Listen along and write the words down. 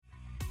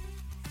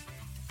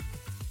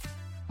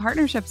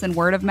partnerships and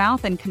word of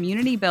mouth and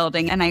community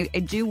building. And I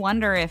do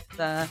wonder if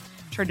the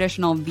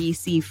traditional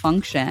VC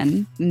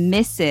function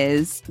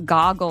misses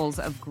goggles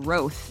of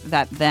growth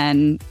that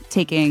then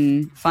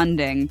taking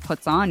funding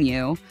puts on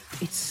you.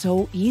 It's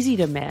so easy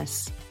to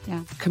miss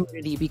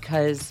community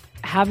because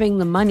having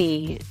the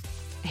money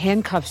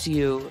handcuffs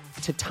you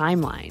to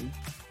timeline.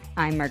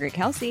 I'm Margaret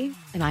Kelsey.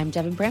 And I'm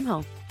Devin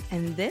Bramhill.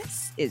 And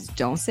this is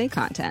Don't Say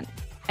Content.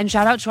 And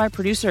shout out to our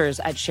producers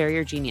at Share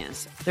Your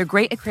Genius. They're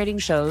great at creating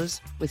shows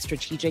with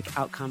strategic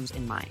outcomes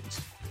in mind.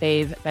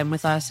 They've been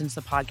with us since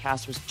the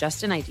podcast was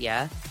just an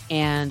idea,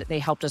 and they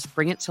helped us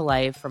bring it to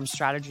life from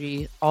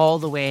strategy all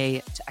the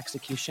way to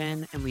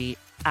execution. And we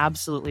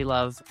absolutely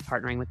love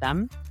partnering with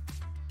them.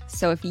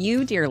 So if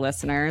you, dear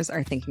listeners,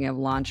 are thinking of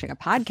launching a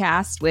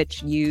podcast,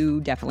 which you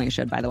definitely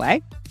should, by the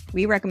way,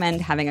 we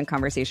recommend having a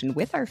conversation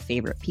with our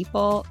favorite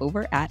people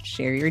over at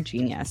Share Your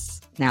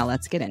Genius. Now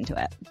let's get into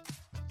it.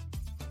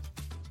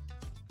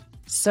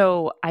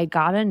 So I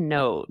got a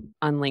note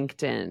on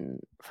LinkedIn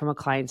from a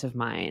client of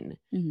mine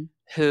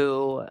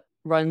who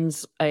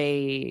runs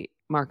a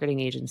marketing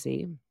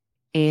agency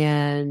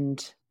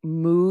and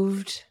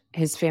moved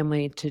his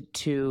family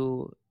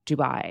to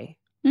Dubai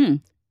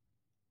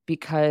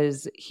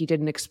because he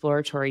did an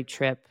exploratory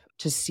trip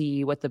to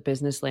see what the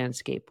business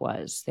landscape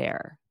was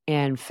there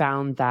and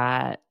found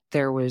that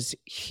there was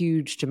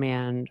huge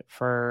demand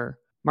for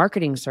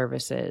marketing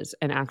services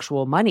and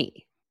actual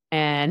money.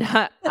 And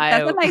that's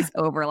a nice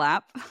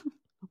overlap.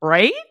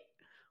 Right?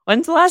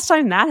 When's the last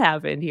time that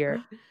happened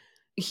here?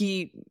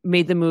 He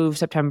made the move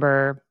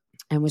September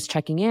and was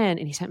checking in,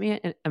 and he sent me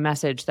a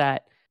message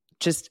that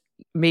just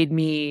made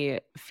me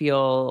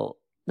feel,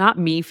 not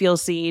me feel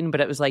seen,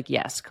 but it was like,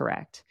 yes,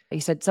 correct. He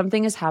said,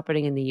 something is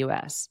happening in the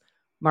US.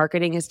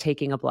 Marketing is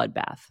taking a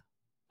bloodbath,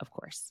 of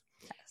course.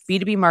 Yes.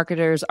 B2B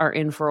marketers are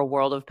in for a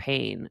world of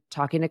pain.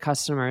 Talking to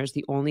customers,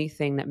 the only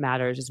thing that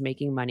matters is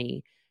making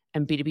money,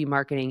 and B2B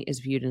marketing is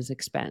viewed as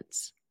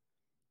expense.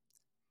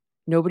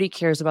 Nobody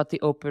cares about the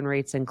open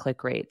rates and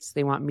click rates.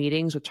 They want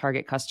meetings with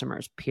target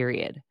customers,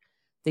 period.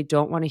 They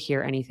don't want to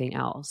hear anything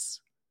else.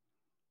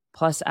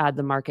 Plus add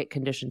the market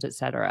conditions,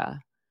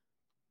 etc.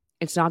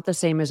 It's not the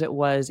same as it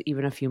was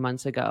even a few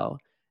months ago.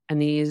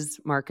 And these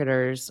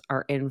marketers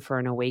are in for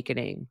an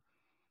awakening.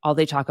 All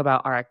they talk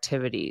about are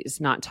activities,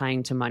 not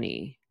tying to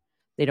money.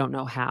 They don't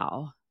know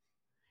how.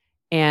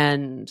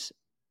 And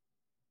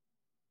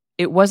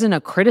it wasn't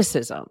a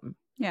criticism.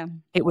 Yeah.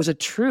 It was a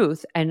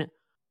truth. And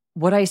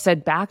what I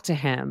said back to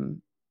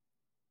him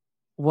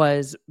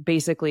was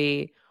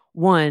basically,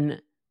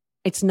 one,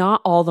 it's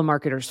not all the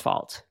marketer's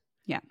fault.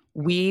 Yeah.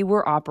 We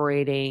were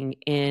operating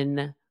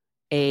in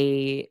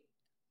a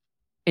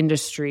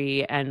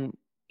industry and,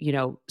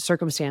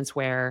 circumstance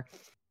where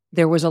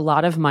there was a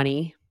lot of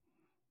money,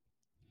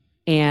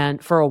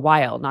 and for a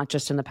while, not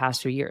just in the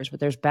past few years, but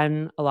there's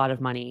been a lot of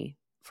money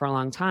for a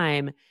long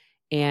time.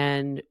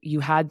 And you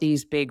had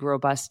these big,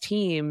 robust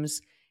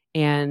teams,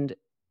 and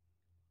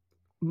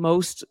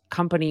most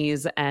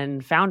companies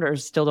and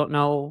founders still don't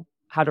know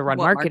how to run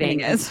marketing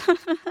is.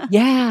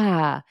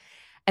 Yeah.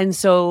 And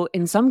so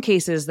in some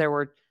cases, there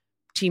were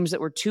teams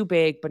that were too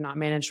big, but not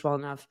managed well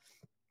enough.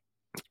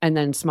 And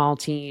then small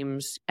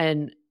teams.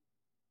 And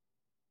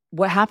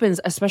what happens,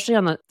 especially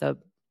on the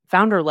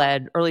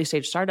founder-led early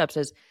stage startups,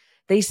 is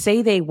they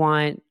say they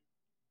want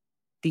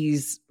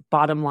these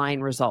bottom line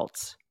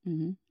results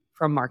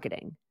from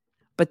marketing.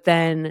 But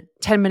then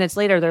 10 minutes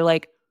later, they're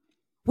like,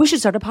 we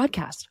should start a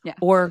podcast. Yeah.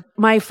 Or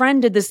my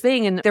friend did this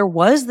thing and there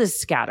was this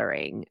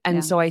scattering.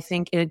 And so I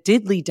think it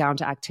did lead down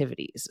to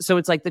activities. So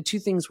it's like the two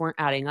things weren't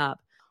adding up.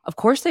 Of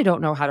course, they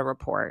don't know how to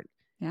report.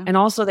 Yeah. And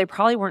also they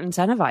probably weren't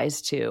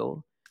incentivized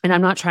to. And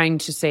I'm not trying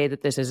to say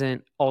that this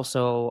isn't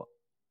also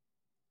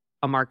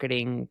a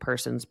marketing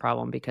person's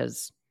problem,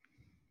 because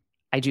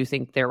I do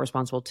think they're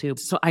responsible too.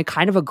 So I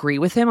kind of agree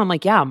with him. I'm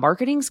like, yeah,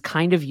 marketing's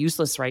kind of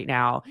useless right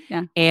now.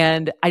 Yeah.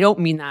 And I don't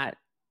mean that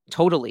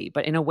totally,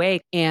 but in a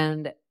way.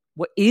 And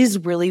what is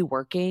really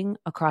working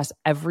across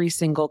every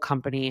single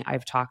company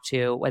I've talked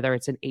to, whether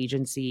it's an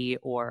agency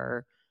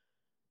or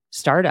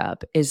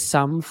startup, is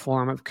some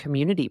form of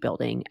community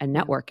building and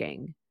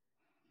networking.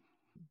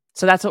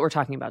 So that's what we're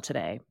talking about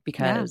today,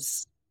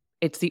 because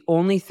it's the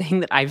only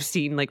thing that I've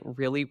seen like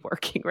really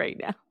working right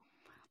now.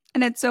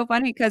 And it's so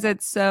funny because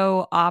it's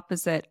so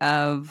opposite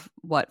of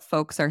what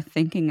folks are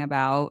thinking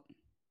about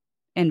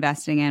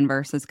investing in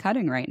versus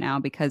cutting right now,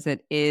 because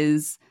it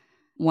is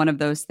one of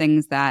those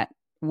things that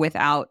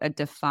without a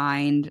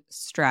defined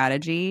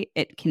strategy,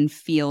 it can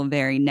feel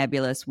very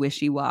nebulous,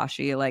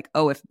 wishy-washy, like,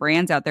 oh, if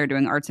brands out there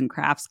doing arts and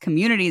crafts,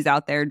 communities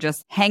out there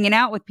just hanging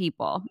out with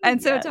people.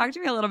 And so talk to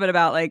me a little bit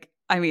about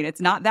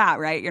it's not that,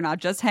 right? You're not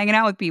just hanging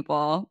out with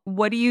people.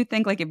 What do you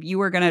think, if you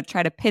were going to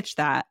try to pitch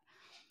that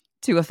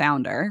to a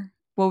founder,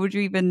 what would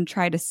you even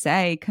try to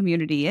say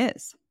community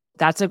is?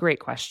 That's a great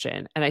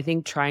question. And I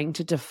think trying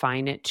to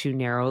define it too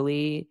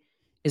narrowly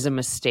is a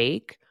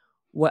mistake.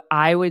 What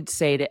I would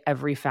say to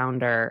every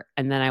founder,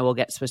 and then I will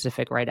get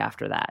specific right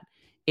after that,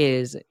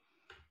 is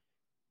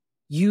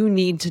you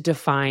need to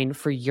define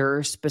for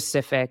your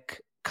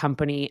specific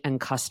company and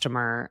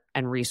customer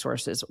and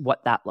resources,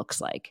 what that looks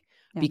like.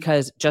 Yeah.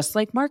 Because just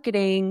like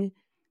marketing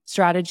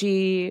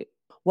strategy,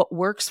 what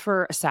works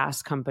for a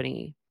SaaS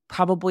company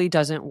probably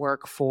doesn't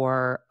work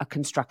for a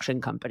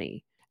construction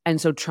company. And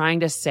so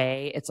trying to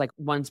say it's like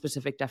one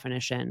specific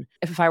definition,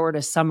 if I were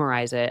to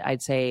summarize it,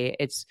 I'd say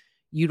it's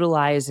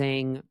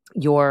utilizing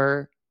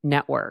your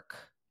network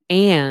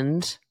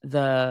and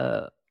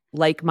the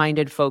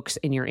like-minded folks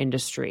in your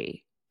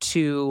industry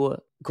to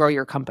grow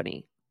your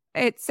company.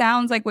 It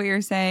sounds like what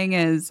you're saying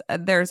is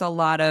there's a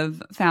lot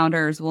of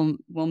founders will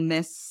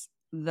miss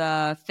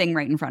the thing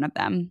right in front of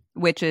them,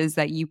 which is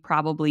that you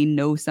probably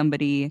know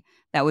somebody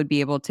that would be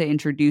able to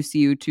introduce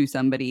you to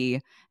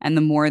somebody. And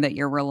the more that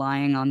you're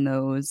relying on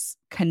those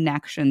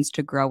connections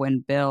to grow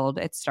and build,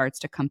 it starts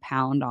to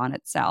compound on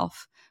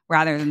itself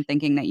rather than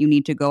thinking that you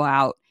need to go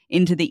out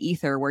into the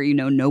ether where you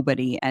know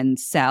nobody and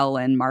sell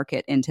and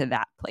market into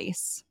that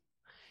place.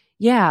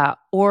 Yeah.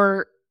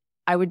 Or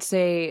I would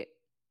say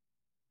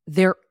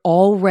they're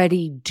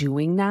already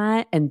doing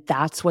that. And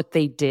that's what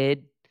they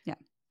did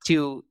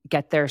to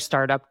get their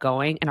startup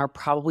going and are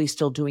probably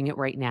still doing it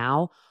right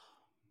now.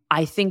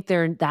 I think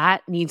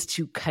that needs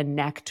to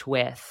connect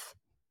with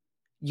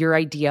your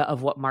idea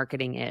of what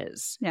marketing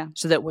is. Yeah.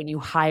 So that when you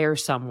hire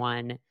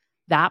someone,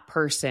 that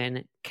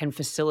person can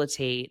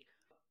facilitate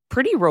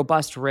pretty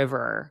robust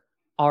river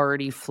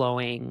already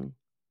flowing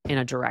in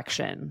a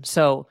direction.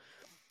 So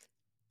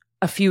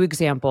a few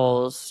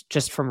examples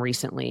just from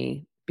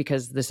recently,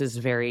 because this is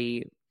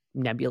very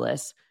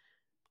nebulous.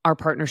 Our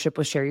partnership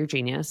with Share Your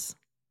Genius,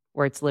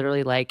 where it's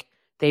literally like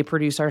they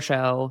produce our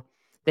show,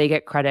 they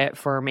get credit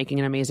for making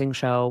an amazing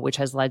show, which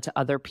has led to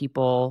other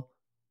people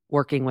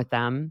working with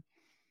them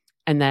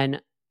and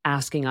then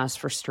asking us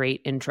for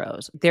straight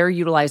intros. They're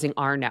utilizing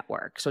our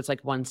network. So it's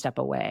like one step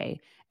away.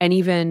 And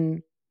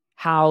even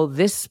how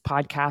this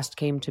podcast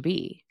came to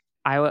be.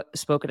 I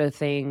spoke at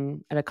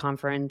a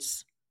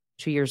conference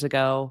 2 years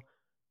ago,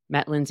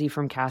 met Lindsay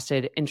from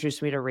Casted,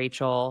 introduced me to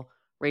Rachel.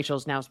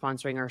 Rachel's now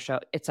sponsoring our show,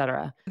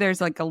 etc.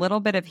 There's like a little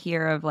bit of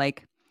here of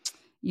like,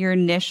 your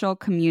initial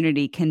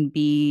community can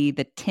be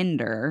the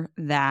Tinder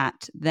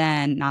that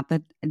then, not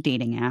the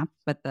dating app,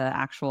 but the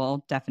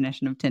actual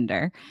definition of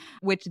Tinder,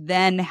 which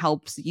then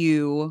helps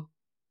you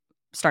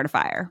start a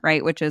fire,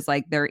 right? Which is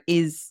like, there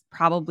is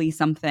probably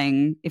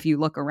something, if you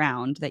look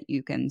around, that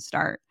you can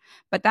start.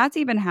 But that's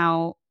even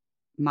how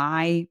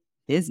my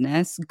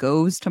business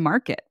goes to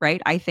market,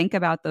 right? I think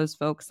about those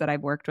folks that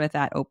I've worked with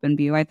at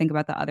OpenView. I think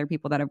about the other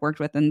people that I've worked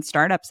with in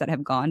startups that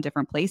have gone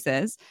different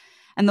places.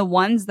 And the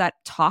ones that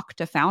talk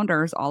to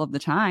founders all of the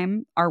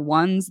time are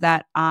ones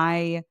that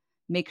I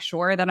make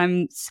sure that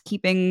I'm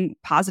keeping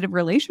positive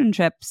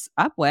relationships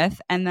up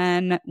with. And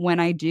then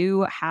when I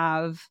do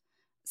have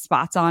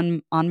spots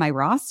on my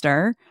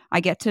roster,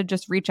 I get to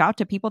just reach out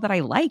to people that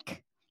I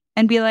like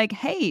and be like,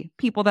 hey,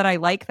 people that I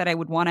like that I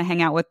would want to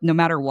hang out with no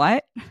matter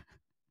what.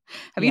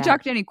 Have you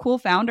talked to any cool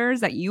founders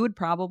that you would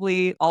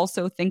probably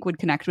also think would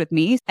connect with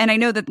me? And I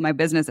know that my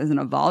business isn't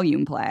a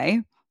volume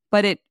play,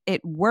 but it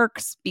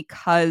works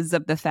because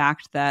of the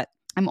fact that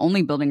I'm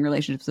only building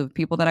relationships with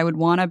people that I would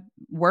want to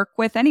work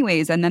with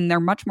anyways. And then they're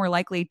much more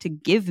likely to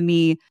give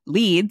me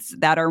leads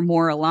that are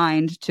more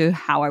aligned to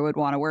how I would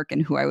want to work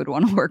and who I would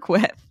want to work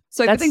with.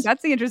 So I think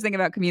that's the interesting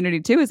about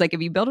community too, is like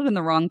if you build it in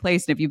the wrong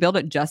place and if you build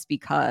it just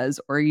because,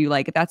 or you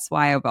like, that's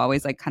why I've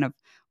always like kind of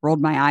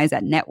rolled my eyes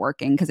at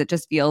networking, because it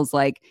just feels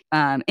like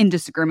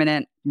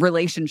indiscriminate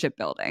relationship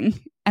building.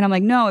 And I'm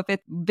like, no, if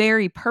it's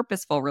very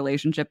purposeful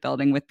relationship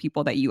building with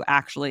people that you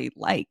actually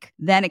like,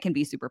 then it can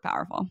be super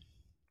powerful.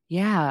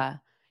 Yeah.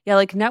 Yeah.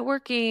 Like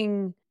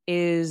networking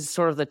is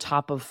sort of the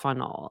top of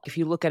funnel. If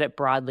you look at it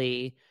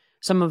broadly,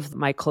 some of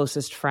my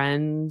closest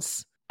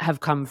friends have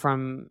come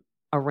from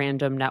a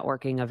random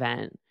networking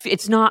event.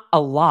 It's not a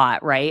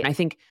lot, right? I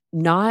think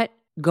not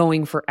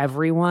going for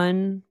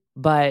everyone,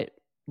 but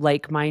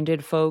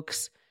like-minded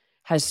folks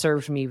has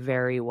served me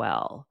very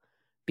well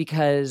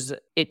because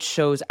it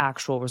shows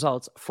actual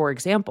results. For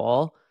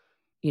example,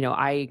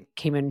 I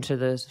came into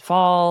this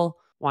fall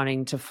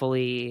wanting to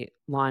fully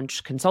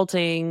launch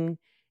consulting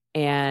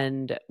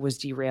and was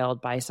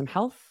derailed by some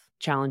health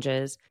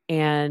challenges.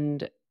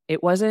 And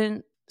it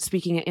wasn't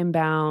speaking at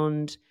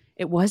Inbound.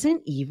 It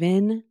wasn't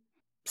even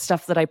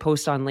stuff that I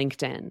post on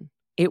LinkedIn.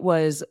 It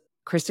was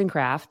Kristen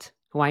Kraft,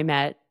 who I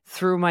met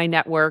through my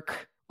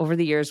network over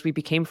the years. We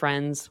became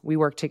friends. We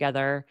worked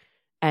together.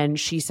 And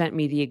she sent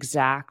me the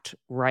exact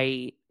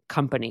right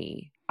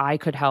company I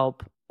could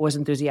help, was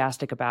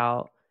enthusiastic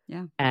about,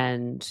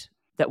 and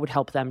that would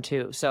help them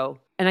too. So,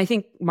 and I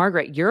think,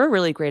 Margaret, you're a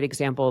really great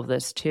example of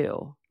this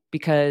too,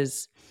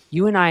 because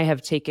you and I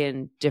have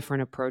taken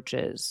different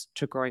approaches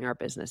to growing our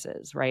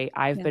businesses, right?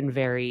 I've been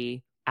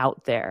very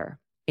out there.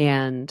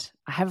 And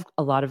I have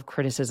a lot of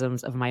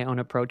criticisms of my own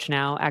approach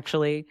now,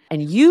 actually.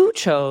 And you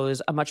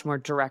chose a much more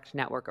direct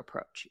network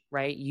approach,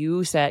 right?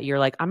 You said, you're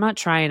like, I'm not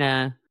trying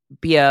to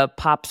be a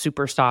pop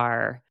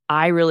superstar.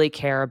 I really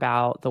care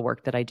about the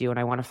work that I do, and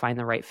I want to find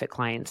the right fit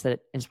clients that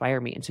inspire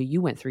me. And so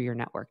you went through your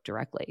network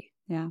directly.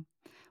 Yeah.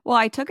 Well,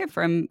 I took it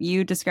from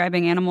you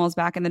describing Animals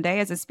back in the day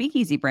as a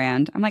speakeasy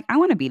brand. I'm like, I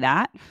want to be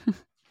that.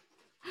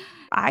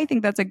 I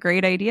think that's a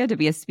great idea to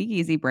be a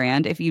speakeasy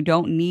brand if you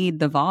don't need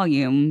the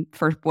volume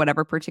for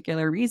whatever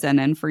particular reason.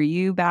 And for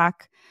you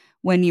back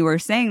when you were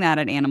saying that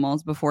at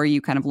Animals before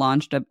you kind of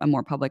launched a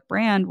more public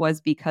brand was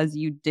because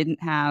you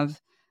didn't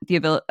have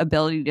the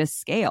ability to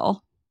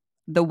scale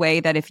the way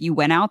that if you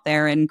went out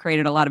there and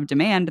created a lot of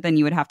demand, then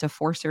you would have to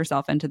force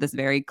yourself into this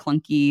very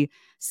clunky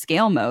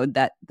scale mode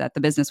that the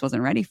business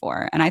wasn't ready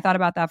for. And I thought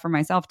about that for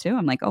myself too.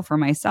 I'm like, oh, for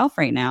myself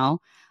right now,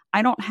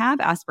 I don't have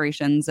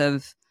aspirations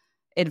of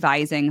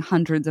advising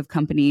hundreds of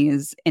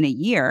companies in a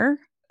year.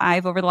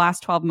 Over the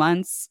last 12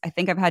 months, I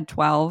think I've had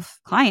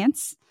 12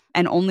 clients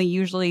and only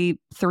usually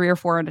 3 or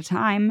 4 at a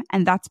time.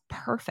 And that's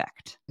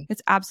perfect.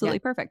 It's absolutely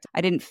perfect.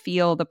 I didn't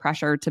feel the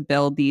pressure to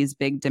build these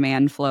big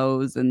demand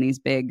flows and these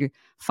big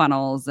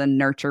funnels and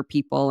nurture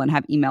people and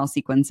have email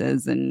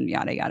sequences and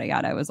yada, yada,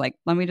 yada. I was like,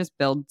 let me just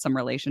build some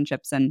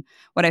relationships. And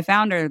what I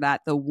found are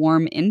that the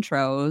warm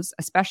intros,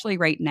 especially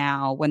right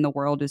now when the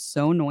world is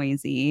so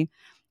noisy,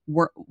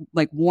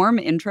 warm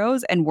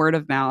intros and word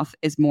of mouth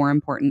is more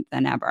important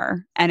than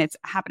ever. And it's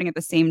happening at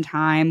the same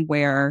time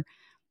where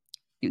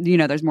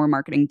there's more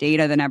marketing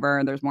data than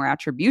ever. There's more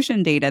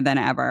attribution data than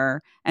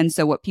ever. And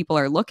so what people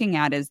are looking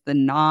at is the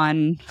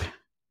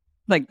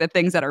the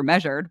things that are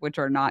measured, which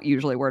are not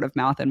usually word of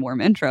mouth and warm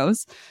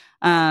intros,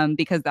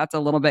 because that's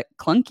a little bit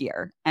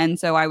clunkier. And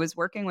so I was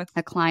working with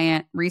a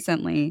client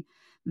recently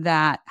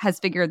that has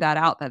figured that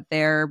out, that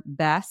their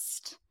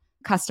best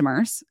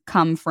customers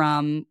come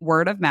from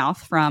word of mouth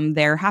from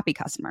their happy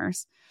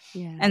customers.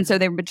 Yeah. And so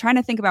they've been trying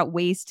to think about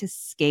ways to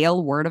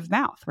scale word of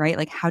mouth, right?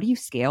 Like, how do you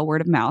scale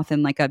word of mouth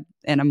in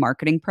a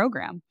marketing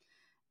program?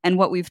 And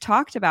what we've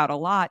talked about a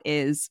lot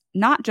is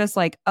not just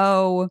like,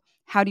 oh,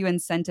 how do you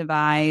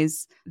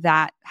incentivize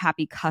that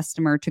happy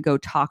customer to go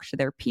talk to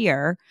their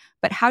peer,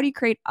 but how do you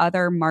create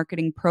other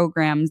marketing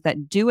programs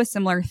that do a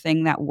similar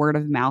thing that word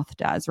of mouth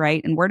does,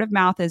 right? And word of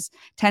mouth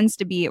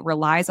it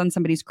relies on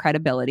somebody's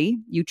credibility.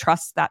 You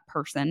trust that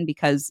person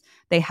because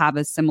they have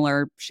a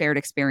similar shared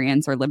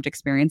experience or lived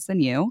experience than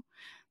you.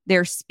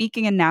 They're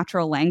speaking in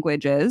natural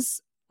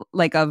languages,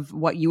 like of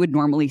what you would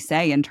normally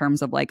say in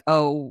terms of like,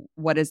 oh,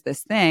 what is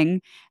this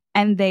thing?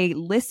 And they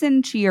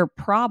listen to your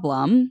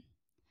problem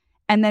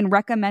and then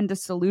recommend a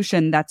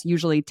solution that's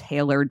usually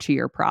tailored to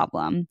your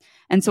problem.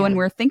 And so when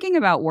we're thinking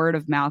about word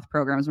of mouth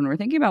programs, when we're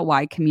thinking about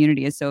why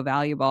community is so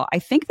valuable, I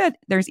think that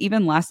there's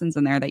even lessons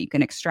in there that you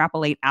can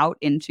extrapolate out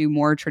into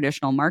more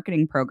traditional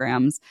marketing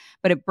programs.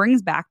 But it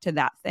brings back to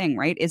that thing,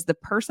 right? Is the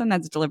person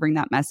that's delivering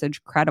that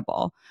message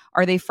credible?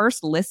 Are they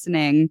first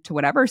listening to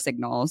whatever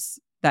signals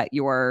that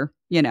you're,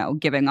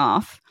 giving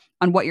off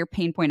on what your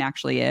pain point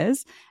actually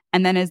is?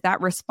 And then is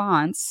that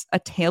response a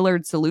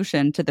tailored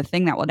solution to the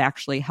thing that would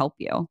actually help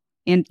you?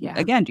 And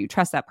again, do you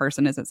trust that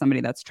person? Is it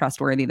somebody that's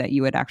trustworthy that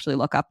you would actually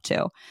look up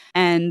to?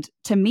 And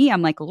to me,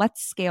 I'm like,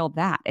 let's scale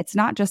that. It's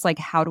not just like,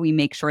 how do we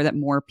make sure that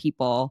more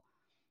people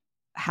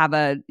have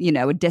a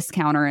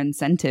discount or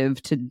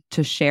incentive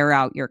to share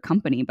out your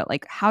company, but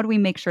like, how do we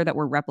make sure that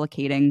we're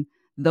replicating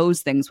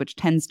those things, which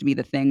tends to be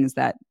the things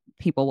that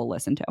people will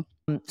listen to?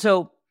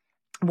 So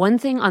one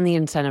thing on the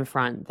incentive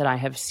front that I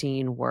have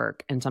seen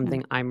work and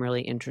something I'm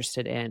really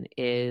interested in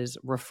is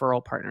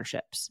referral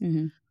partnerships.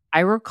 Mm-hmm. I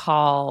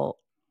recall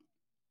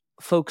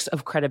folks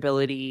of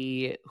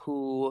credibility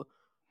who,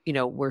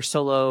 were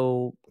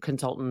solo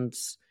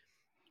consultants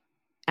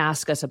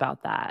ask us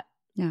about that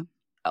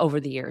over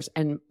the years.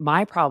 And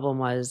my problem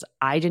was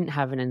I didn't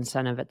have an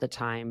incentive at the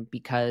time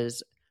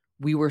because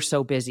we were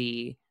so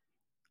busy.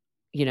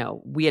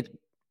 We had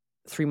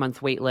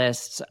 3-month wait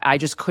lists. I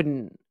just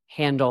couldn't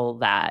handle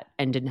that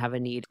and didn't have a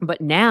need.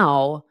 But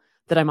now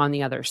that I'm on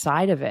the other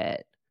side of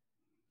it,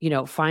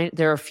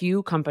 there are a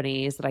few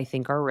companies that I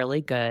think are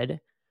really good.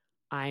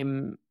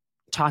 I'm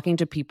talking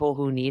to people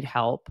who need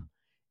help,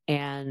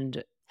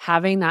 and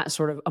having that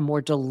sort of a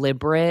more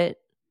deliberate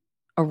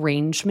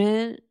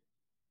arrangement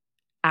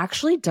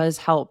actually does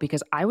help,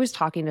 because I was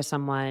talking to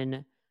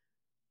someone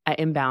at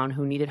Inbound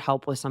who needed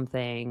help with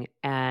something,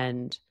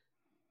 and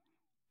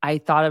I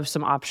thought of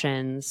some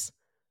options,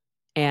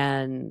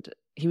 and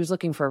he was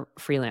looking for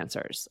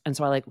freelancers. And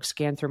so I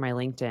scanned through my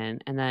LinkedIn,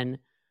 and then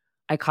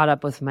I caught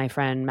up with my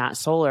friend Matt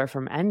Solar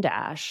from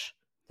N-Dash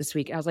this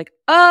week. I was like,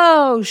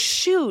 oh,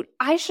 shoot,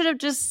 I should have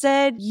just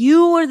said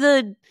you were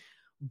the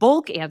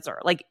bulk answer.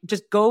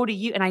 Just go to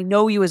you. And I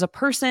know you as a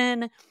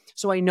person,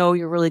 so I know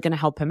you're really going to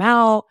help him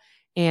out.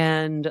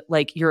 And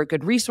you're a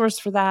good resource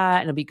for that.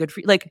 And it'll be good for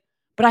you.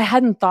 But I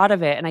hadn't thought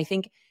of it. And I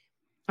think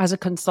as a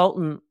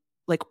consultant,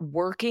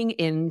 working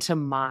into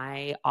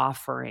my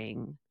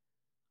offering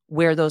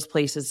where those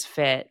places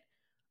fit,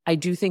 I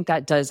do think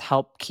that does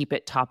help keep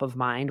it top of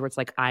mind, where it's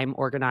I'm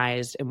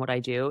organized in what I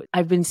do.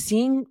 I've been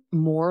seeing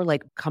more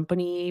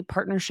company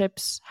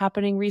partnerships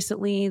happening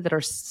recently that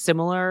are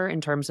similar in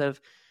terms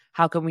of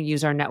how can we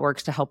use our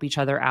networks to help each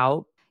other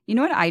out. You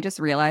know what I just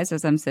realized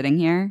as I'm sitting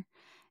here?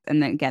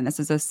 And again, this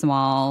is a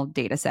small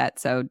data set,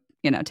 so,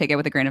 take it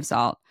with a grain of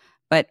salt.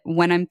 But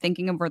when I'm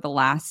thinking over the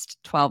last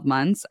 12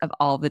 months of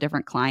all the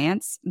different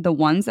clients, the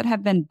ones that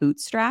have been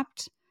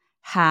bootstrapped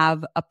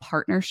have a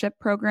partnership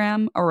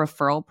program, a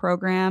referral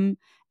program,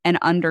 and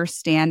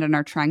understand and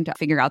are trying to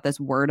figure out this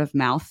word of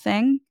mouth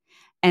thing.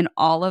 And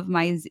all of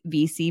my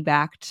VC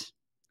backed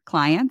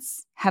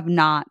clients have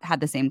not had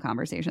the same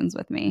conversations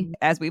with me.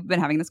 As we've been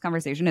having this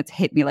conversation, it's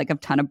hit me like a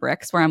ton of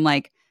bricks where I'm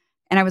like,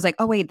 and I was like,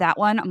 oh, wait, that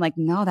one? I'm like,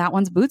 no, that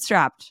one's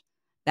bootstrapped.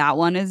 That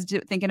one is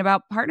thinking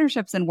about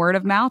partnerships and word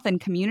of mouth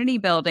and community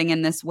building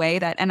in this way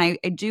that, and I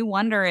do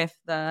wonder if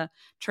the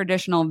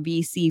traditional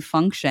VC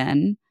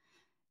function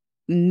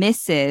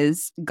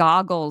misses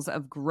goggles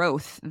of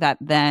growth that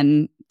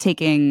then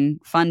taking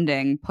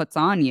funding puts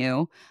on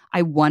you.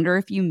 I wonder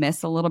if you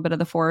miss a little bit of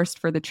the forest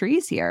for the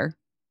trees here.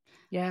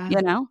 Yeah.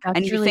 You know,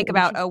 and you think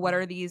about, oh, what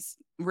are these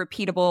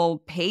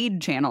repeatable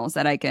paid channels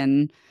that I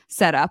can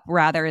set up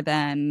rather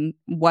than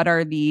what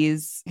are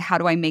these, how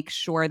do I make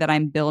sure that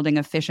I'm building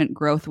efficient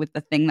growth with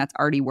the thing that's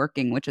already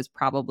working, which is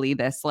probably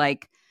this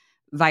like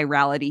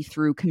virality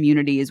through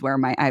communities where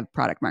I have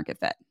product market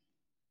fit.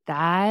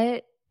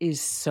 That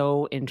is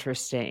so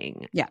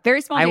interesting. Yeah.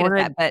 Very small data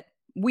set, but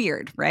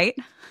weird, right?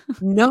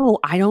 No,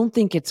 I don't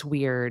think it's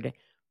weird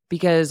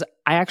because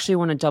I actually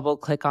want to double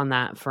click on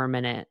that for a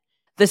minute.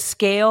 The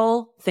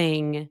scale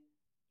thing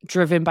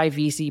driven by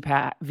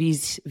VC-backed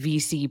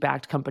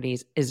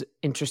companies is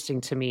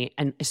interesting to me.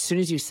 And as soon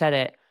as you said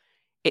it,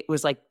 it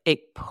was like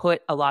it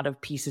put a lot of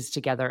pieces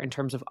together in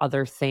terms of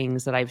other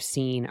things that I've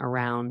seen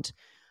around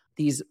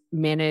these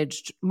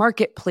managed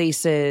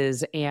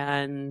marketplaces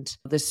and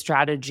the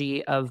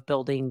strategy of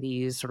building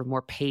these sort of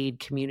more paid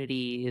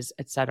communities,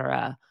 et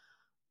cetera.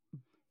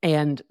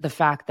 And the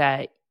fact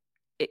that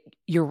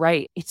you're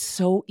right, it's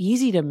so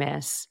easy to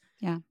miss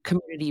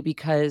community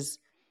because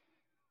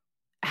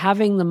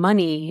having the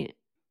money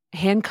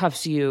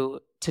handcuffs you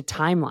to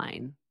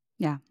timeline.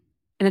 Yeah.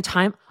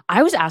 And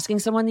I was asking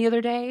someone the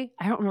other day,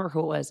 I don't remember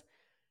who it was.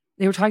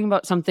 They were talking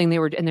about something they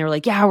were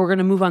like, yeah, we're going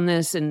to move on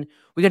this and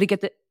we got to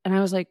get the, and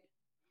I was like,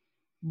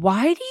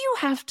 why do you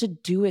have to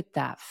do it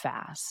that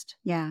fast?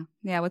 Yeah.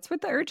 Yeah. What's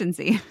with the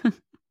urgency?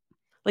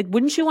 Like,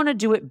 wouldn't you want to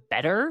do it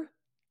better?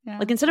 Yeah.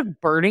 Like, instead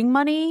of burning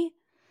money,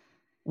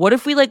 what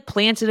if we like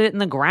planted it in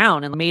the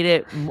ground and made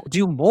it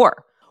do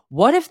more?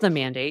 What if the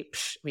mandate,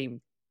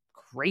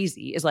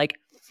 crazy, is like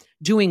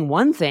doing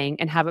one thing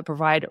and have it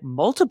provide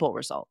multiple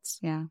results?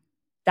 Yeah.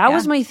 That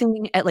was my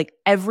thing at like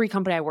every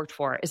company I worked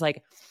for, is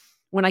like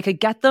when I could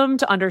get them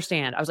to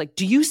understand, I was like,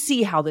 do you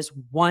see how this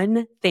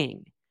one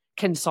thing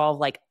can solve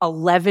like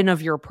 11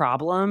 of your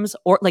problems,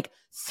 or like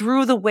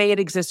through the way it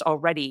exists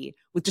already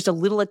with just a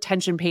little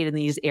attention paid in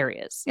these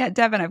areas? Yeah,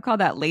 Devin, I've called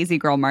that lazy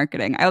girl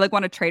marketing. I like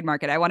want to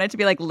trademark it. I want it to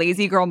be like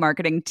lazy girl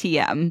marketing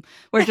TM,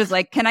 where it's just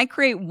like, can I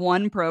create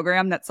one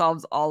program that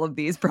solves all of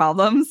these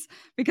problems?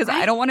 Because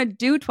I don't want to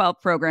do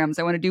 12 programs.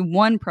 I want to do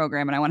one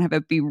program and I want to have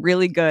it be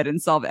really good and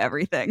solve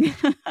everything.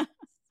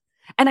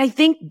 And I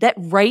think that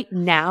right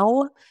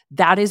now,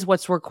 that is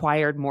what's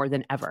required more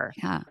than ever.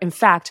 Yeah. In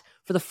fact,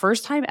 for the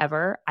first time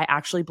ever, I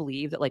actually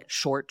believe that like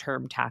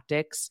short-term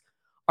tactics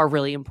are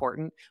really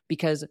important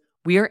because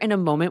we are in a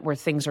moment where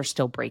things are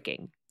still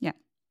breaking. Yeah.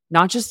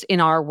 Not just in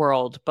our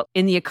world, but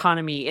in the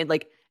economy. And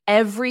like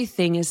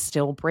everything is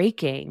still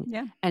breaking.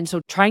 Yeah. And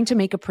so trying to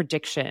make a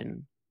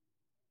prediction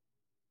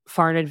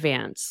far in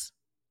advance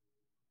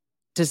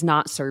does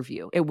not serve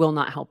you. It will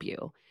not help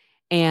you.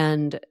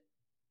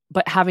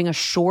 But having a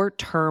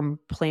short-term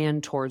plan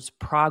towards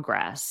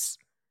progress,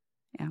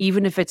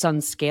 even if it's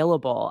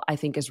unscalable, I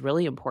think is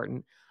really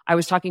important. I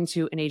was talking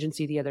to an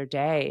agency the other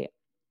day.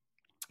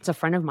 It's a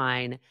friend of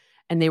mine,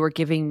 and they were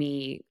giving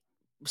me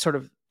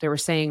they were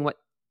saying what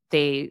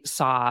they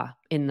saw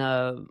in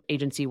the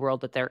agency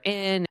world that they're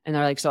in. And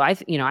they're like, so I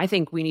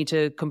think we need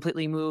to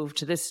completely move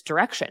to this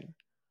direction.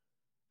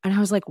 And I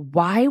was like,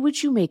 why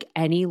would you make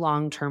any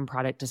long-term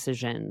product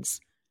decisions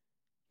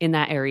in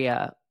that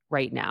area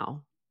right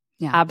now?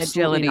 Yeah,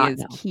 absolutely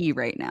agility is key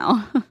right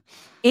now.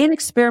 And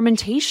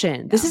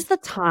experimentation. This is the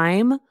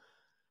time.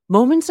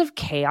 Moments of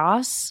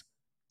chaos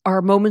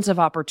are moments of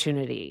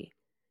opportunity.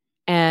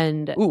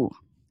 And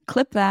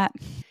clip that.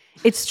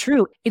 It's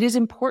true. It is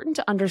important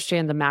to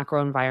understand the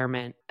macro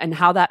environment and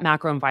how that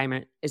macro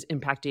environment is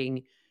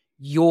impacting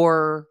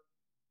your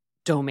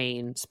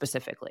domain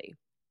specifically.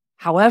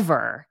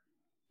 However,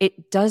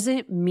 it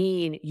doesn't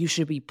mean you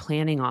should be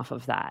planning off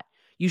of that.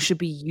 You should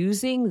be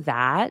using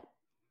that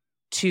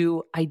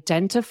to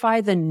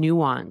identify the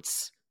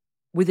nuance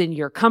within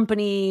your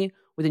company,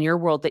 within your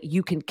world that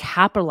you can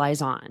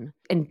capitalize on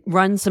and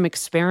run some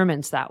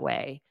experiments that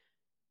way.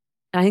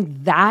 And I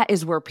think that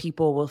is where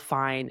people will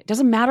find, it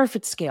doesn't matter if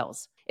it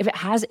scales. If it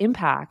has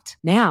impact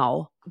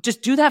now,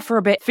 just do that for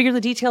a bit, figure the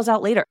details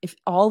out later. If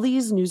all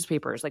these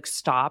newspapers like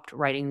stopped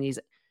writing these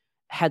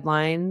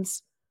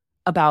headlines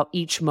about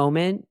each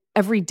moment,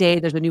 every day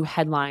there's a new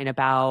headline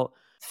about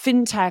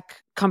fintech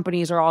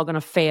companies are all going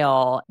to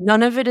fail.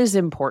 None of it is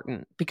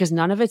important because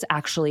none of it's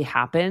actually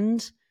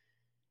happened.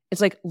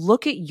 It's like,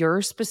 look at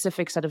your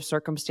specific set of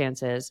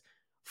circumstances,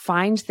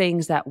 find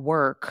things that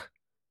work,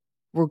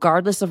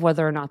 regardless of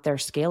whether or not they're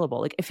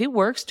scalable. Like if it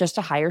works just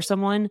to hire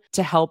someone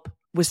to help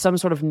with some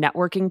sort of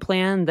networking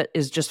plan that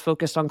is just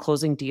focused on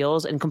closing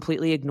deals and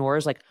completely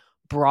ignores like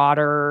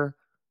broader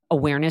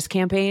awareness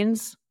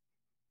campaigns,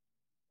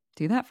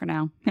 do that for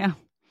now. Yeah.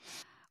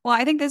 Well,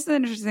 I think this is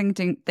an interesting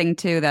thing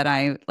too that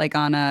I like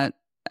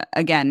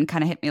again,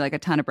 kind of hit me like a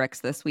ton of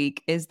bricks this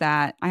week, is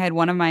that I had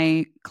one of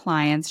my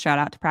clients, shout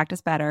out to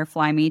Practice Better,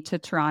 fly me to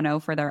Toronto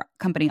for their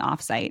company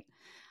offsite.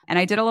 And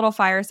I did a little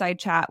fireside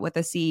chat with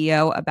the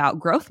CEO about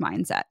growth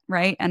mindset,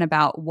 right? And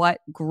about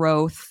what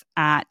growth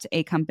at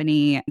a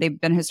company,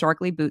 they've been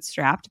historically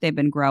bootstrapped. They've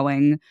been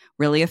growing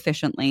really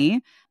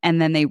efficiently.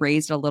 And then they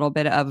raised a little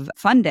bit of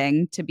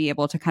funding to be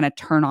able to kind of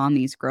turn on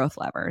these growth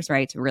levers,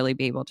 right? To really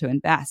be able to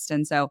invest.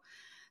 And so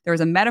there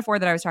was a metaphor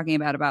that I was talking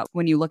about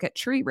when you look at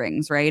tree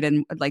rings, right?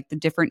 And like the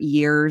different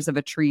years of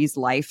a tree's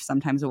life,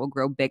 sometimes it will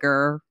grow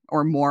bigger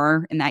or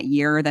more in that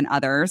year than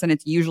others. And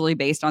it's usually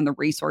based on the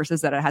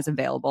resources that it has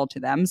available to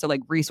them. So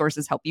like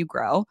resources help you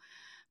grow.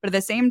 But at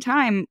the same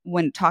time,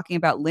 when talking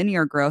about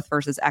linear growth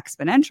versus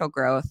exponential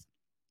growth,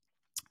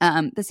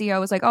 the CEO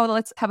was like, oh,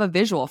 let's have a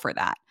visual for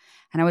that.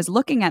 And I was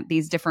looking at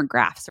these different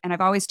graphs, and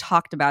I've always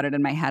talked about it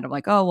in my head of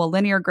like, oh, well,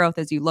 linear growth,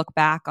 as you look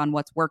back on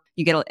what's worked,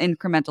 you get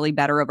incrementally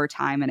better over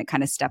time, and it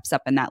kind of steps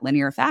up in that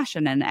linear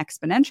fashion. And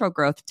exponential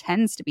growth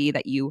tends to be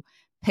that you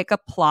pick a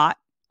plot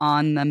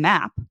on the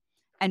map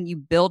and you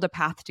build a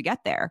path to get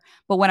there.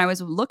 But when I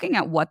was looking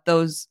at what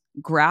those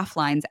graph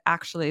lines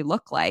actually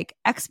look like,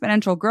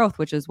 exponential growth,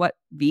 which is what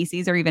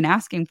VCs are even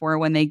asking for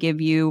when they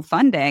give you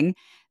funding,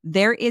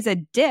 there is a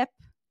dip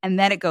and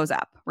then it goes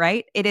up,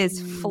 right? It is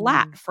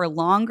flat for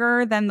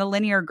longer than the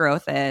linear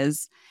growth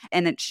is,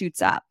 and it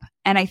shoots up.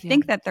 And I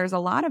think that there's a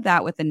lot of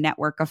that with the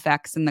network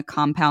effects and the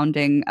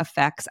compounding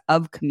effects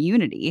of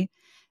community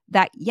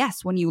that,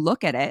 yes, when you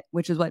look at it,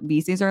 which is what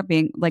VCs are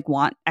being like,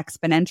 want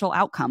exponential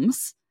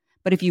outcomes.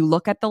 But if you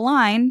look at the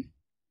line,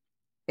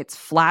 it's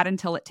flat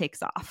until it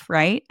takes off,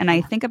 right? And I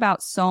think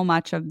about so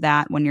much of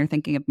that when you're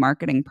thinking of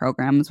marketing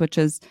programs, which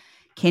is,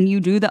 can you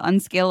do the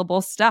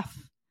unscalable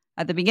stuff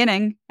at the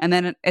beginning, and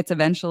then it's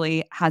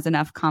eventually has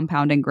enough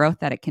compounding growth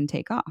that it can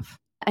take off?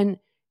 And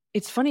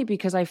it's funny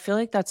because I feel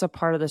like that's a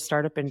part of the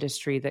startup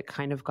industry that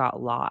kind of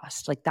got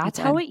lost. Like that's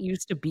how it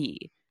used to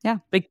be. Yeah.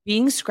 Like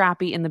being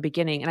scrappy in the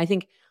beginning. And I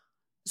think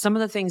some of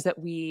the things that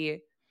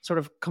we sort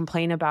of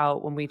complain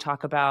about when we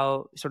talk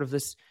about sort of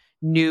this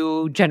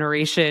new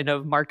generation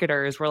of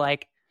marketers, we're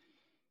like,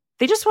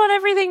 they just want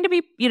everything to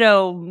be,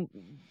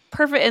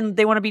 perfect. And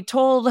they want to be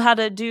told how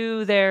to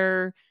do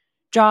their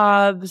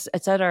jobs,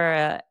 et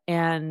cetera.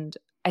 And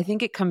I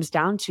think it comes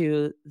down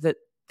to that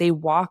they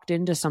walked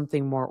into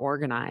something more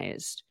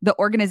organized. The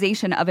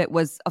organization of it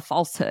was a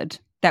falsehood,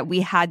 that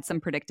we had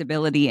some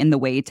predictability in the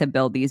way to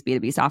build these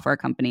B2B software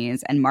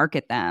companies and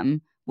market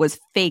them was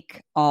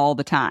fake all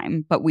the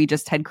time. But we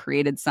just had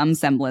created some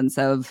semblance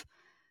of,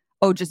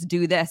 oh, just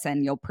do this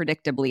and you'll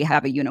predictably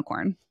have a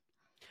unicorn.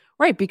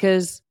 Right.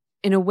 Because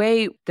in a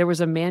way, there was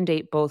a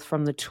mandate both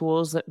from the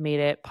tools that made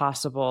it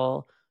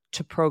possible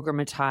to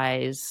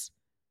programatize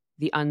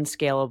the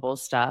unscalable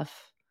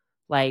stuff,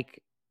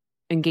 like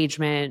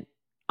engagement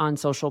on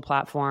social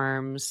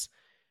platforms,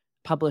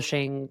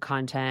 publishing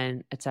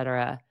content, et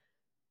cetera,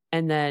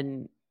 and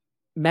then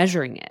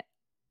measuring it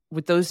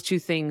with those two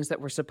things that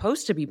were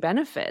supposed to be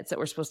benefits, that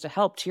were supposed to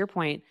help. To your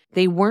point,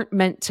 they weren't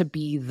meant to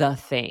be the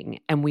thing,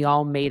 and we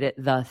all made it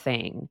the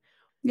thing.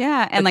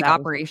 Yeah, and like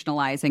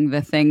operationalizing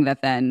the thing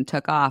that then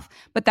took off.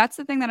 But that's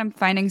the thing that I'm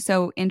finding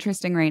so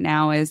interesting right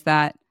now, is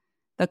that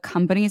the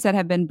companies that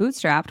have been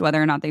bootstrapped, whether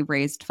or not they've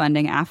raised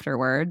funding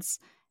afterwards,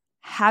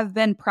 have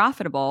been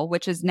profitable,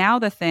 which is now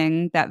the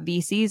thing that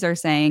VCs are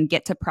saying,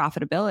 get to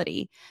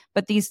profitability.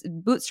 But these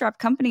bootstrap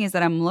companies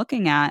that I'm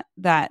looking at,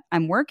 that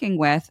I'm working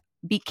with,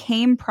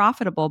 became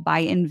profitable by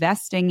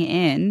investing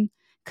in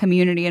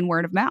community and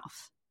word of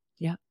mouth.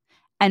 Yeah.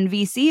 And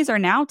VCs are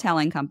now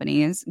telling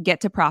companies,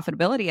 get to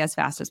profitability as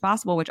fast as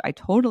possible, which I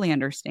totally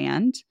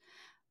understand.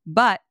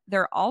 But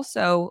they're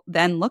also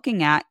then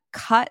looking at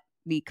cut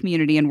the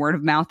community and word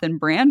of mouth and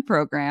brand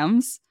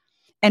programs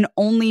and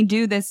only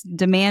do this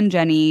demand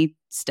gen-y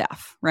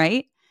stuff,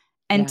 right?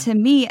 And to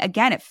me,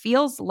 again, it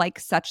feels like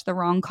such the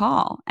wrong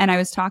call. And I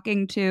was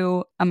talking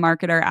to a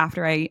marketer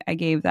after I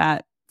gave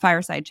that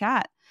fireside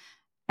chat,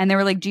 and they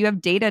were like, do you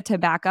have data to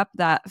back up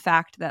that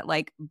fact that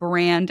like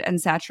brand and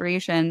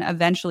saturation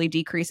eventually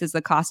decreases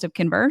the cost of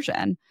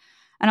conversion?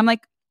 And I'm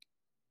like,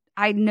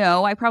 I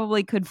know I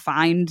probably could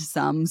find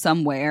some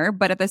somewhere,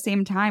 but at the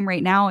same time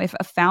right now, if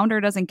a founder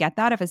doesn't get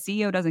that, if a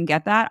CEO doesn't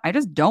get that, I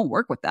just don't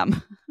work with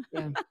them.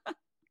 Yeah.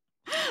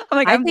 I'm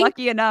like, I'm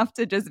lucky enough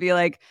to just be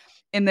like,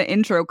 in the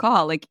intro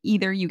call, like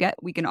either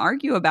we can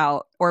argue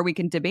about, or we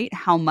can debate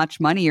how much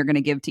money you're going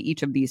to give to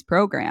each of these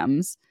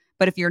programs.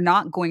 But if you're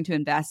not going to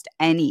invest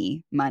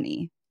any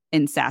money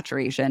in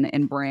saturation,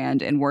 in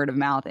brand, in word of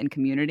mouth, in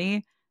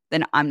community,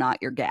 then I'm not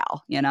your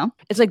gal,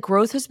 It's like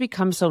growth has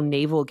become so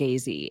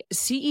navel-gazy.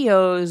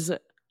 CEOs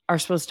are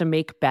supposed to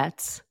make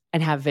bets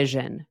and have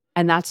vision.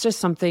 And that's just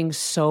something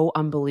so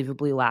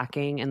unbelievably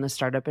lacking in the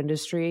startup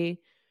industry.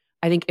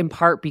 I think in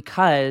part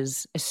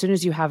because as soon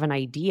as you have an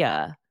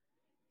idea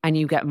and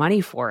you get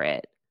money for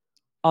it,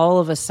 all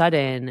of a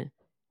sudden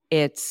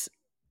it's,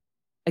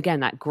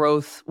 again, that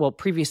growth, well,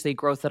 previously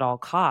growth at all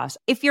costs.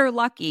 If you're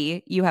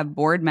lucky, you have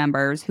board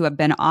members who have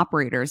been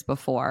operators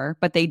before,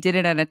 but they did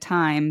it at a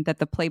time that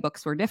the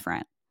playbooks were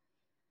different.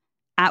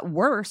 At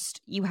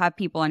worst, you have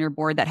people on your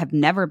board that have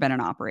never been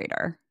an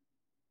operator,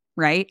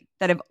 right?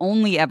 That have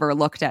only ever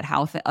looked at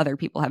how other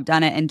people have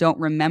done it and don't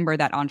remember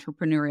that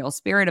entrepreneurial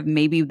spirit of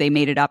maybe they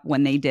made it up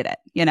when they did it,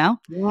 you know?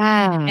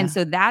 Yeah. And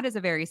so that is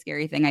a very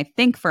scary thing, I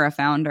think, for a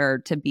founder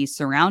to be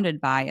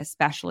surrounded by,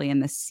 especially in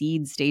the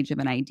seed stage of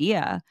an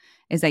idea,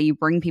 is that you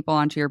bring people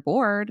onto your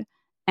board,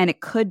 and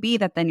it could be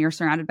that then you're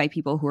surrounded by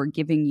people who are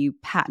giving you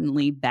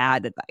patently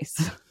bad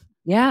advice.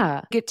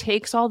 Yeah. It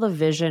takes all the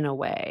vision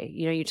away.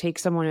 You know, you take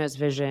someone who has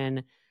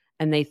vision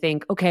and they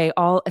think, okay,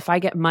 if I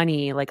get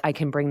money, like I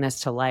can bring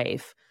this to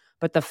life.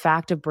 But the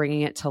fact of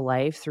bringing it to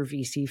life through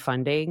VC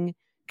funding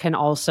can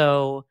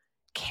also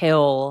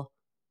kill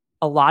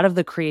a lot of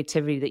the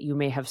creativity that you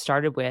may have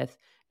started with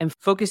and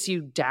focus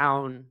you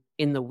down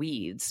in the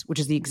weeds, which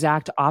is the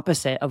exact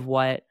opposite of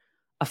what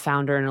a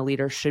founder and a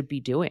leader should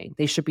be doing.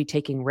 They should be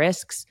taking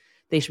risks.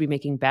 They should be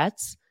making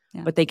bets.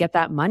 Yeah. But they get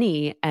that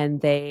money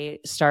and they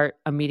start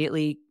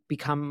immediately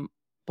become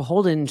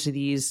beholden to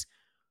these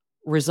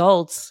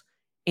results.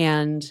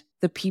 And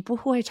the people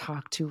who I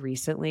talked to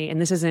recently, and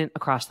this isn't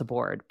across the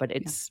board, but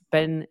it's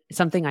been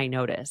something I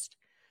noticed.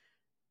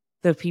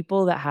 The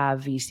people that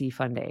have VC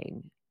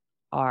funding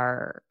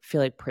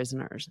feel like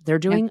prisoners. They're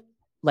doing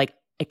like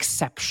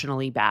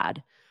exceptionally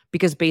bad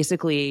because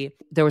basically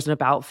there was an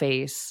about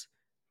face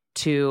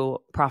to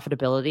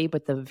profitability,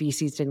 but the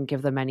VCs didn't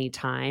give them any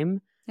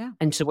time. Yeah.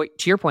 And so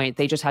to your point,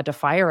 they just had to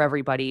fire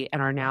everybody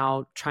and are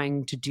now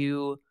trying to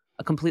do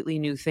a completely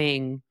new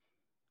thing,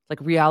 like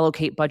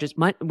reallocate budgets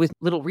with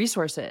little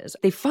resources.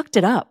 They fucked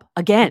it up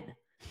again.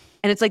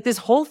 And it's like this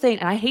whole thing,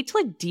 and I hate to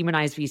like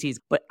demonize VCs,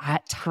 but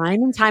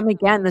time and time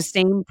again, the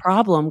same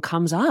problem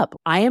comes up.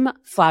 I am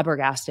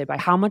flabbergasted by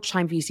how much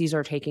time VCs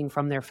are taking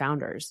from their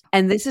founders.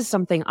 And this is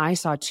something I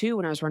saw too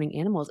when I was running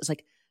Animals. It's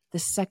like the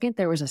second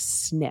there was a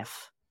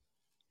sniff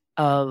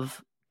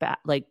of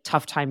like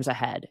tough times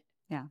ahead,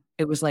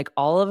 it was like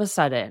all of a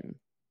sudden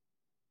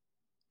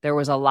there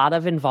was a lot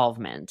of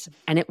involvement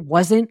and it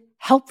wasn't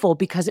helpful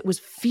because it was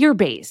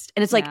fear-based.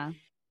 And it's like,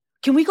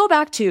 can we go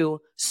back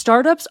to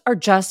startups are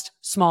just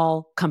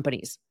small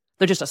companies?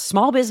 They're just a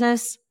small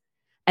business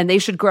and they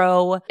should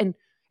grow. And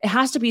it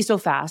has to be so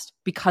fast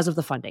because of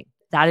the funding.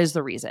 That is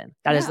the reason.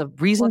 That is the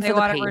reason for the pace. They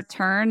want to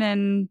return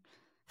in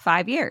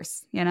 5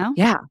 years, you know?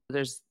 Yeah.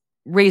 There's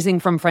raising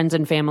from friends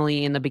and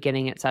family in the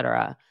beginning, et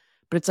cetera.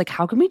 But it's like,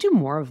 how can we do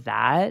more of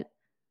that?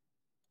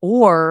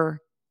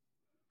 Or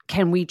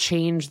can we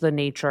change the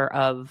nature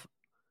of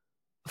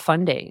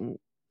funding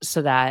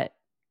so that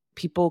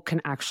people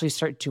can actually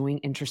start doing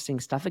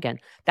interesting stuff again?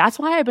 That's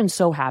why I've been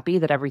so happy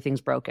that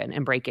everything's broken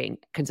and breaking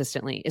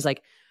consistently, is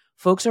like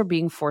folks are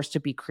being forced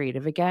to be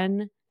creative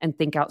again and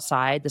think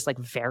outside this like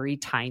very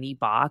tiny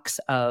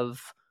box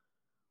of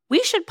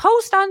we should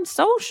post on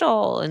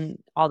social and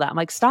all that. I'm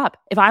like, stop.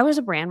 If I was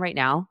a brand right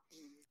now,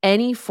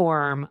 any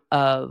form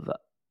of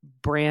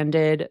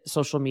branded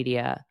social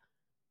media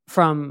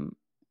from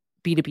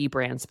B2B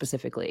brands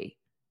specifically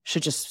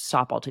should just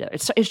stop altogether.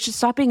 It's just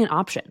stop being an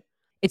option.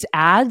 It's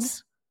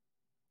ads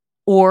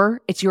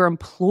or it's your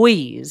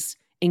employees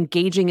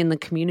engaging in the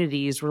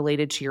communities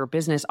related to your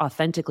business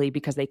authentically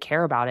because they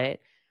care about it.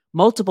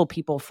 Multiple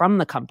people from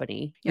the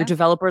company. Your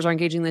developers are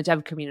engaging the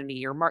dev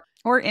community.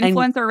 Or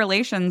influencer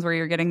relations where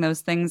you're getting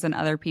those things and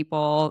other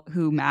people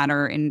who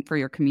matter for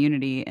your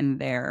community in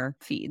their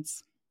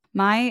feeds.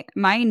 My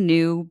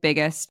new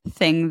biggest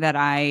thing that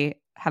I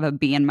have a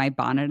bee in my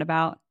bonnet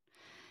about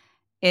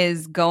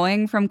is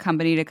going from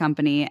company to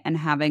company and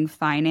having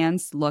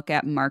finance look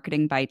at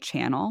marketing by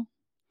channel.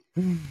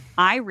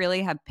 I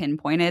really have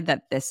pinpointed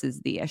that this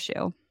is the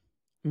issue.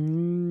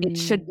 It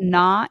should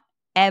not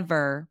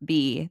ever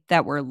be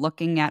that we're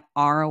looking at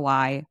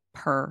ROI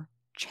per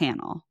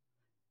channel.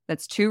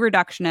 That's too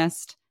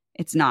reductionist.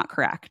 It's not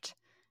correct.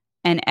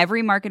 And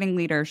every marketing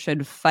leader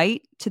should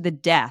fight to the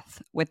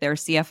death with their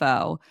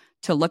CFO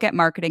to look at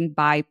marketing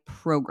by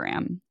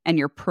program. And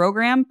your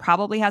program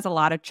probably has a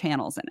lot of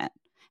channels in it.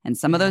 And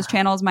some of those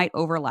channels might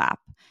overlap.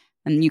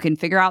 And you can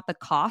figure out the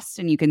cost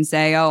and you can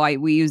say,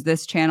 we use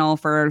this channel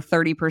for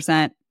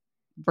 30%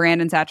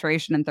 brand and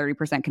saturation and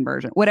 30%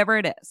 conversion, whatever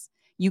it is.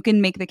 You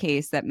can make the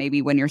case that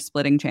maybe when you're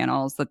splitting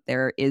channels that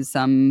there is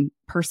some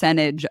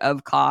percentage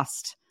of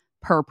cost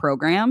per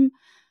program.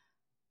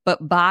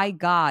 But by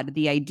God,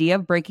 the idea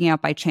of breaking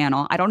out by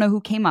channel, I don't know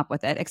who came up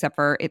with it, except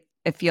for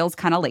it feels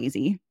kind of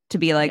lazy to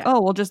be like,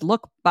 we'll just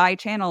look by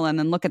channel and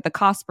then look at the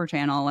cost per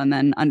channel and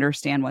then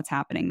understand what's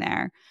happening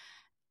there.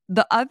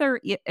 The other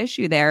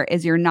issue there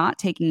is you're not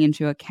taking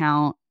into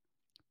account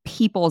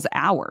people's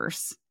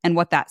hours and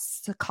what that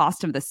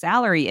cost of the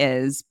salary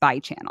is by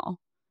channel.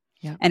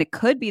 Yeah. And it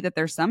could be that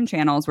there's some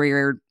channels where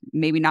you're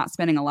maybe not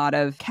spending a lot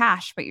of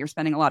cash, but you're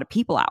spending a lot of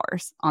people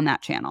hours on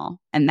that channel,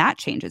 and that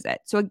changes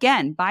it. So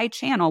again, by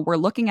channel, we're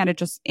looking at it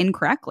just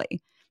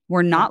incorrectly.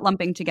 We're not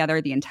lumping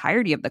together the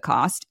entirety of the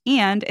cost,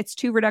 and it's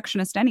too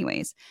reductionist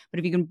anyways. But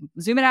if you can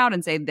zoom it out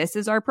and say, this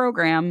is our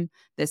program,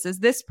 this is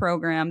this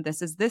program,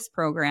 this is this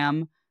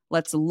program,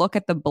 let's look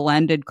at the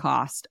blended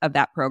cost of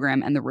that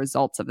program and the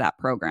results of that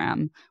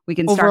program. We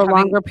can over a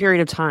longer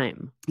period of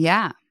time.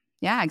 Yeah.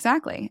 Yeah,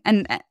 exactly.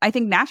 And I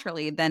think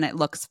naturally then it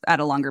looks at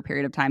a longer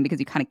period of time because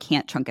you kind of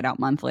can't chunk it out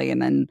monthly.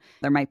 And then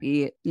there might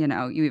be,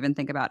 you even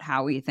think about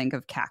how we think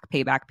of CAC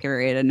payback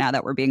period. And now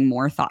that we're being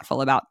more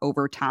thoughtful about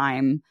over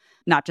time,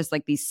 not just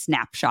like these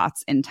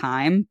snapshots in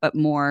time, but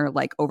more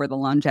like over the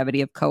longevity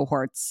of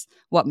cohorts,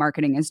 what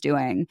marketing is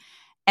doing.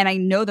 And I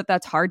know that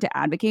that's hard to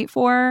advocate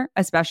for,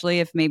 especially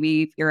if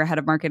maybe you're a head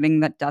of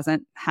marketing that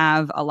doesn't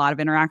have a lot of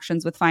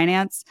interactions with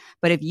finance.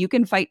 But if you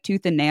can fight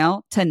tooth and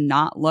nail to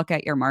not look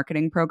at your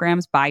marketing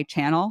programs by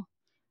channel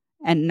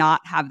and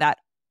not have that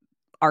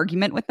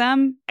argument with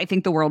them, I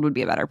think the world would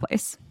be a better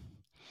place.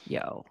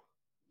 Yo.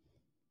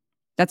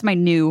 That's my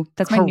new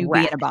bee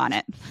in a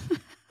bonnet.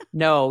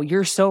 No,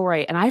 you're so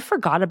right. And I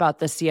forgot about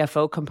the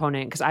CFO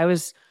component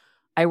because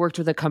I worked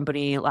with a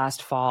company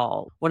last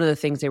fall. One of the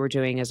things they were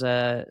doing is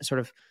a sort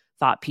of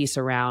thought piece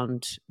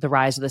around the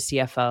rise of the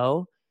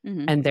CFO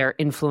and their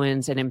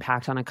influence and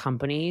impact on a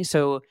company.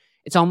 So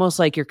it's almost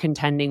like you're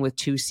contending with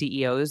two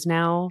CEOs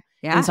now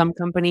in some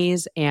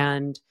companies,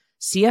 and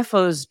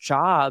CFOs'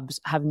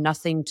 jobs have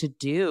nothing to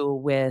do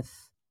with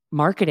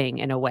marketing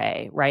in a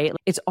way, right?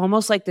 It's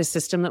almost like the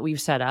system that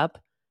we've set up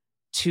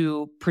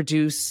to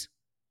produce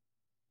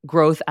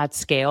growth at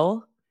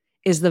scale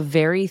is the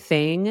very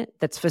thing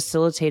that's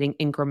facilitating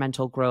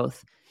incremental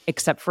growth,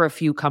 except for a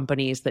few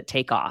companies that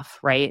take off,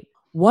 right?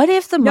 What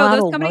if the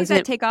model those companies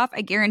that take off,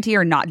 I guarantee,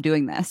 are not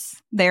doing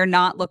this. They're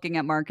not looking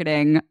at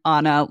marketing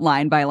on a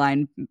line by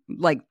line,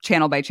 like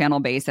channel by channel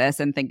basis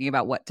and thinking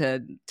about what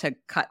to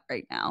cut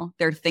right now.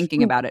 They're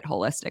thinking about it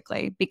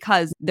holistically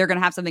because they're going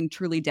to have something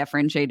truly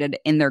differentiated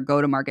in their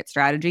go-to-market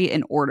strategy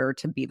in order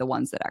to be the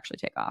ones that actually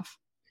take off.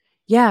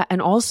 Yeah.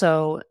 And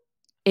also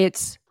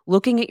it's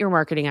looking at your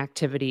marketing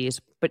activities,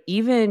 but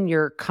even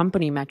your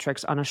company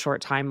metrics on a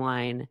short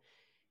timeline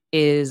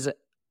is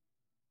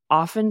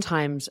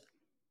oftentimes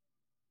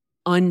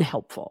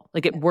unhelpful.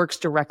 Like it works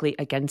directly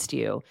against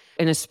you.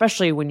 And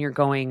especially when you're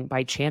going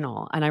by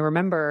channel. And I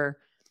remember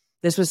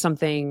this was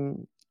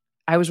something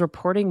I was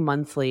reporting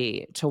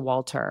monthly to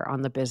Walter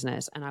on the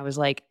business. And I was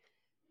like,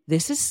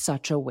 this is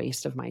such a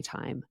waste of my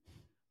time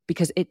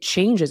because it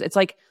changes. It's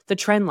like the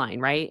trend line,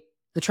 right?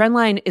 The trend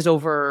line is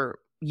over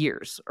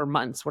years or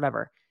months,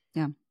 whatever.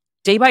 Yeah.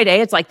 Day by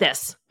day, it's like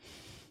this.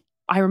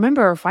 I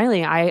remember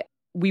finally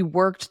we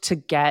worked to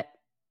get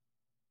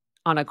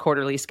on a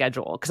quarterly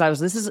schedule because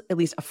this is at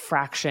least a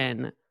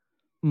fraction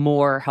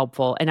more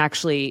helpful and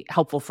actually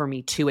helpful for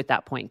me too at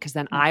that point because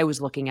then I was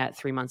looking at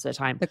 3 months at a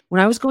time.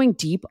 When I was going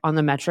deep on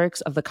the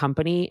metrics of the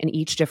company in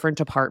each different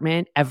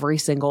department every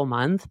single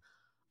month,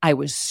 I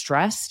was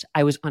stressed.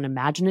 I was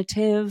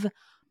unimaginative.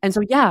 And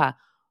so, yeah,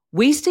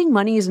 wasting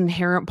money is an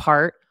inherent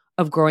part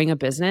of growing a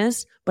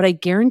business, but I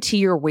guarantee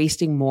you're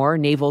wasting more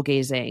navel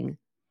gazing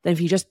than if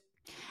you just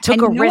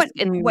took a risk.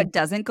 What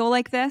doesn't go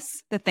like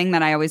this, the thing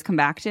that I always come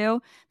back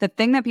to, the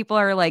thing that people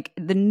are like,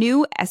 the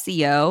new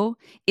SEO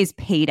is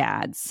paid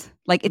ads.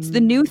 Like it's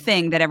the new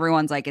thing that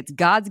everyone's like, it's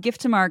God's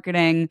gift to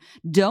marketing.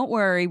 Don't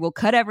worry, we'll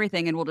cut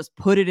everything and we'll just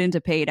put it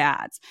into paid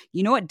ads.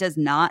 You know what does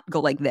not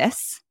go like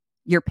this?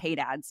 Your paid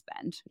ad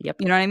spend.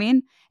 Yep. You know what I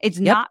mean? It's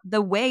not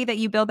the way that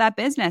you build that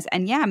business.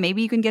 And yeah,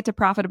 maybe you can get to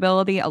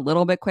profitability a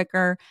little bit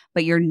quicker,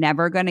 but you're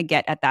never going to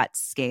get at that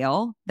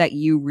scale that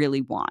you really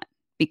want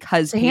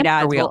because paid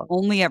ads will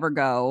only ever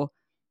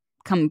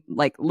come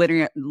like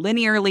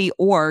linearly,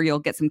 or you'll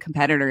get some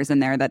competitors in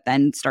there that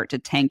then start to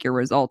tank your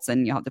results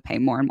and you'll have to pay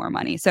more and more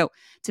money. So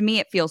to me,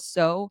 it feels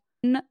so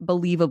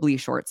unbelievably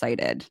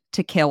short-sighted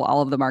to kill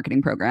all of the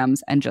marketing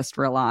programs and just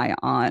rely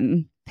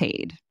on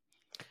paid.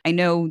 I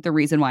know the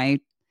reason why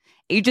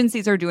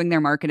agencies are doing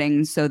their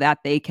marketing so that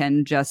they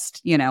can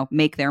just,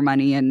 make their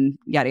money and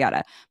yada,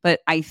 yada. But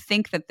I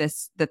think that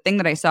the thing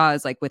that I saw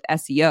is like with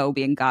SEO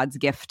being God's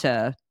gift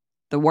to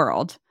the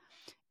world,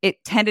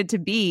 it tended to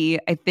be,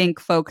 I think,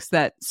 folks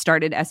that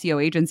started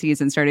SEO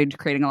agencies and started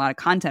creating a lot of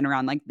content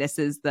around like, this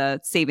is the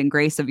saving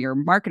grace of your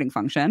marketing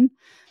function.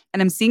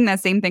 And I'm seeing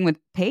that same thing with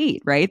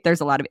paid, right?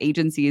 There's a lot of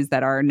agencies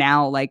that are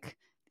now like,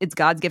 it's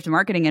God's gift to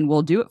marketing and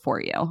we'll do it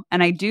for you.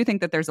 And I do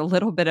think that there's a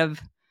little bit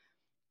of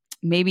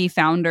maybe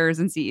founders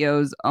and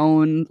CEOs'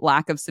 own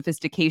lack of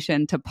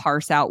sophistication to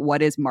parse out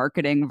what is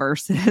marketing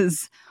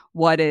versus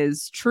what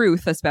is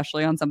truth,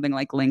 especially on something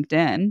like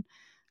LinkedIn,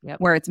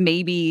 where it's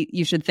maybe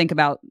you should think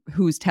about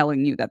who's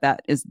telling you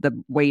that is the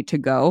way to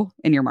go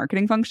in your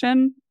marketing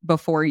function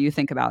before you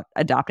think about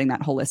adopting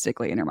that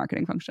holistically in your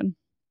marketing function.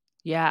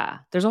 Yeah.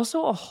 There's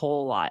also a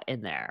whole lot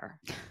in there.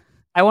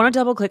 I want to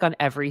double click on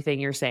everything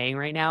you're saying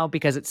right now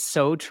because it's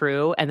so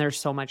true and there's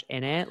so much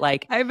in it.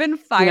 Like I've been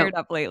fired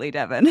up lately,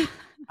 Devin.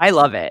 I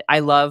love it. I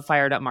love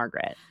Fired Up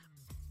Margaret.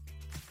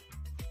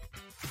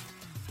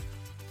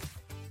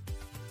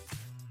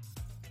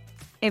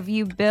 If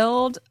you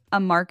build a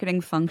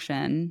marketing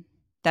function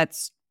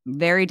that's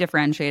very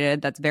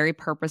differentiated, that's very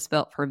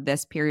purpose-built for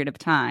this period of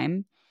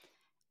time,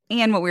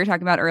 and what we were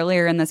talking about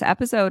earlier in this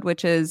episode,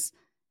 which is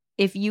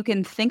if you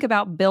can think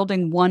about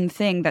building one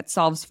thing that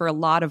solves for a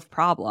lot of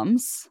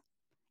problems,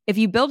 if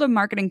you build a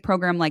marketing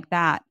program like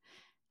that,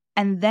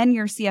 and then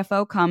your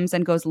CFO comes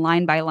and goes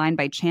line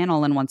by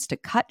channel and wants to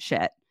cut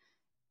shit,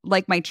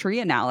 like my tree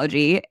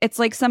analogy, it's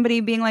like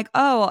somebody being like,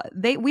 oh,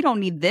 we don't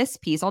need this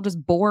piece. I'll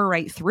just bore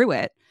right through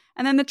it.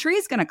 And then the tree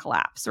is going to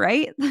collapse,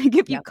 right? Like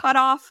if you cut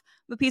off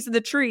the piece of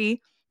the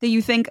tree that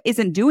you think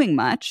isn't doing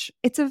much,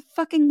 it's a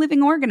fucking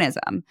living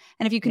organism.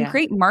 And if you can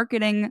create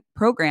marketing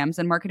programs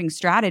and marketing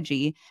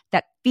strategy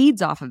that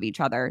feeds off of each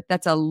other,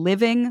 that's a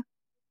living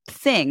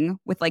thing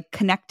with like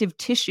connective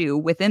tissue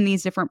within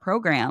these different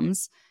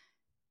programs.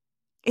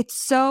 It's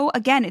so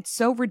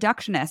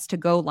reductionist to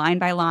go line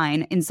by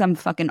line in some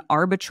fucking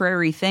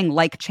arbitrary thing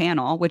like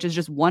channel, which is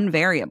just one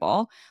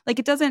variable. Like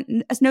it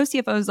doesn't, as no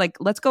CFO is like,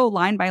 let's go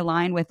line by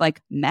line with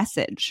like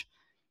message.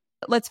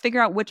 Let's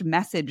figure out which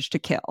message to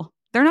kill.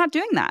 They're not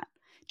doing that.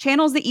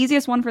 Channel's the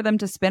easiest one for them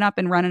to spin up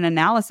and run an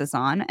analysis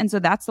on. And so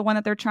that's the one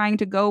that they're trying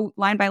to go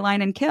line by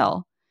line and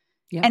kill.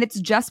 Yep. And it's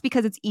just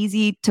because it's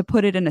easy to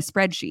put it in a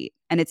spreadsheet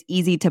and it's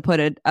easy to put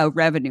a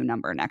revenue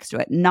number next to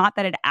it. Not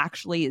that it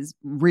actually is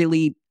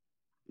really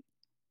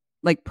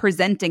like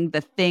presenting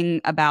the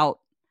thing about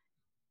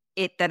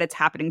it that it's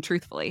happening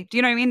truthfully. Do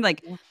you know what I mean?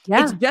 Like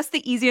it's just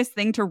the easiest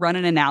thing to run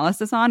an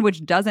analysis on,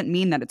 which doesn't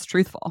mean that it's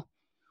truthful.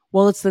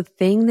 Well, it's the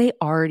thing they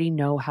already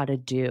know how to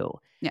do.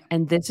 Yeah.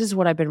 And this is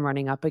what I've been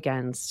running up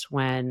against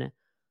when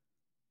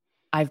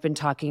I've been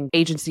talking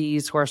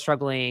agencies who are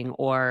struggling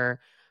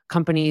or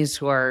companies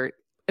who are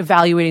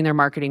evaluating their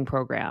marketing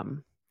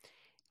program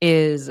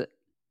is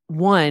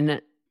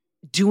one,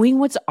 doing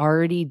what's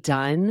already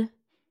done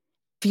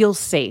feels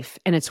safe.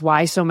 And it's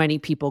why so many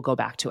people go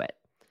back to it.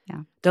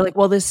 Yeah. They're like,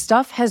 well, this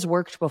stuff has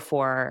worked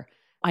before.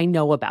 I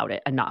know about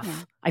it enough.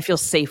 Yeah. I feel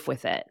safe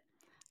with it.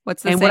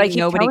 What's the saying?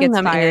 Nobody gets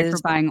fired for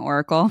buying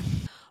Oracle.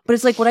 But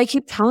it's like what I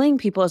keep telling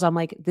people is I'm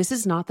like, this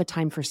is not the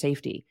time for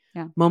safety.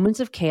 Yeah. Moments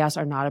of chaos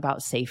are not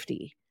about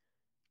safety.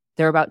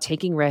 They're about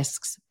taking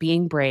risks,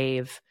 being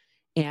brave,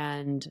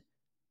 and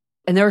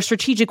there are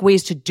strategic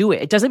ways to do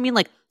it. It doesn't mean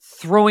like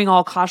throwing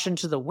all caution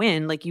to the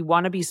wind. Like you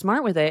want to be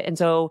smart with it. And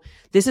so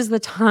this is the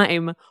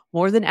time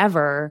more than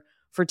ever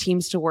for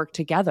teams to work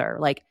together.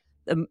 Like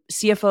the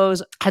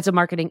CFOs, heads of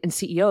marketing, and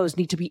CEOs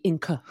need to be in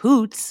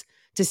cahoots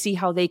to see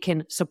how they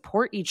can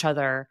support each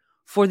other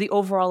for the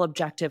overall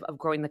objective of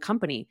growing the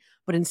company.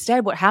 But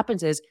instead, what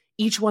happens is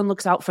each one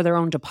looks out for their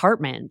own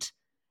department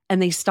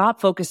and they stop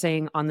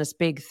focusing on this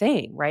big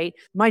thing, right?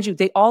 Mind you,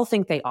 they all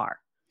think they are.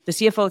 The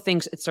CFO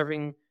thinks it's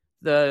serving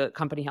the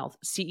company health,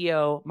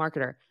 CEO,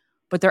 marketer,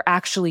 but they're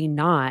actually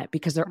not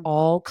because they're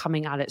all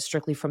coming at it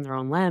strictly from their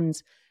own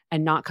lens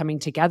and not coming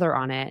together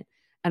on it.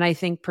 And I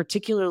think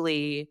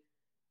particularly,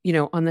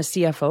 on the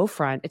CFO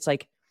front, it's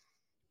like,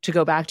 to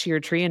go back to your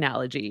tree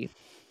analogy,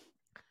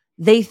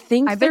 they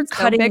think they're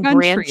cutting big on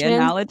branches. Tree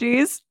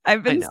analogies.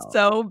 I've been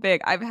so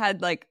big. I've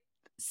had like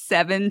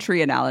 7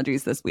 tree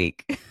analogies this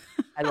week.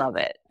 I love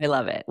it.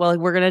 Well,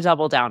 we're going to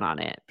double down on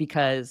it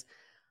because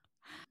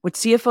what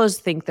CFOs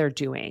think they're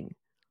doing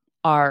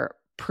are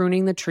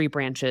pruning the tree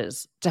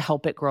branches to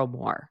help it grow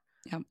more.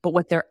 Yep. But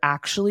what they're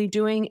actually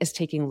doing is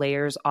taking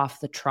layers off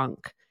the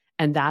trunk.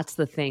 And that's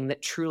the thing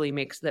that truly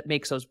makes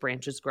those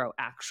branches grow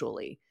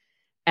actually.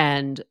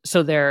 And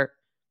so they're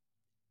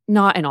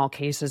not in all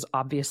cases,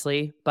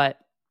 obviously, but.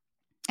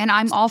 And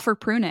I'm all for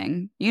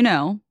pruning. You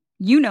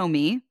know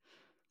me.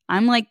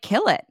 I'm like,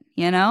 kill it,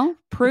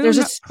 prune. There's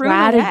a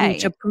strategy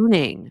to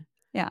pruning.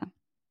 Yeah.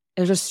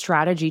 There's a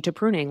strategy to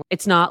pruning.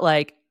 It's not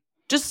like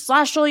just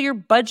slash all your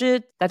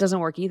budget. That doesn't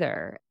work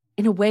either.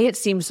 In a way, it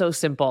seems so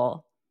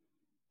simple,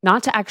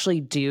 not to actually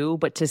do,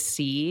 but to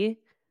see.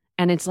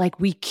 And it's like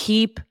we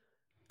keep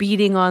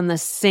beating on the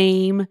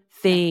same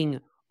thing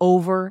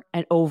over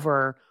and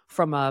over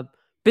from a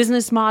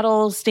business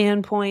model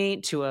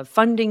standpoint to a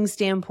funding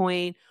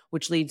standpoint,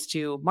 which leads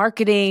to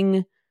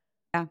marketing.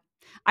 Yeah.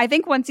 I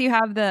think once you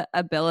have the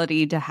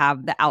ability to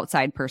have the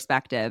outside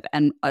perspective,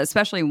 and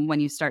especially when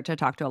you start to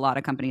talk to a lot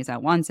of companies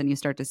at once and you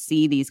start to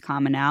see these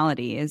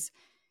commonalities.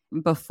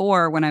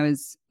 Before, when I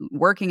was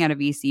working at a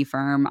VC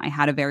firm, I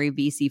had a very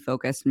VC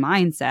focused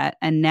mindset.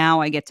 And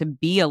now I get to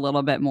be a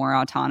little bit more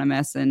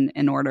autonomous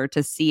in order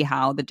to see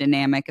how the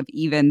dynamic of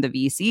even the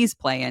VCs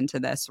play into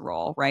this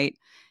role, right?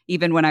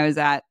 Even when I was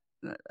at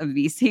a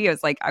VC, it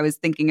was like I was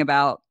thinking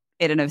about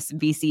it in a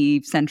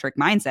VC centric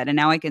mindset. And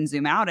now I can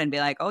zoom out and be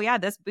like, oh yeah,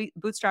 this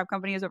bootstrap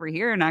company is over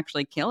here and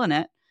actually killing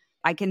it.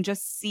 I can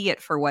just see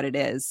it for what it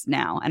is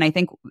now. And I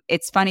think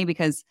it's funny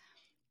because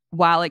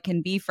while it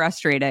can be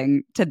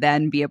frustrating to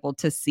then be able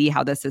to see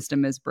how the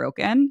system is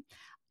broken,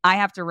 I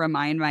have to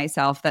remind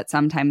myself that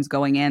sometimes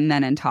going in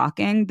then and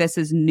talking, this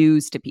is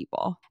news to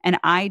people. And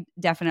I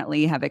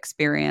definitely have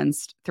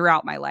experienced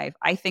throughout my life.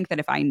 I think that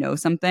if I know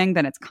something,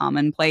 then it's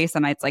commonplace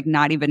and it's like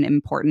not even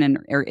important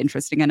or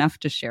interesting enough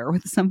to share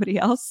with somebody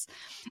else.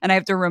 And I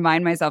have to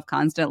remind myself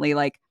constantly,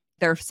 like,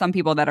 there are some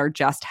people that are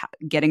just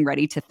getting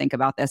ready to think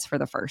about this for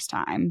the first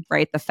time,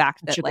 right? The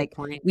fact that like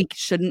we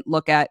shouldn't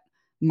look at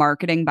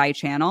marketing by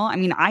channel. I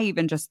mean, I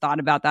even just thought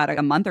about that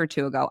a month or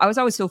two ago. I was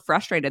always so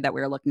frustrated that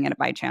we were looking at it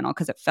by channel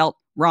because it felt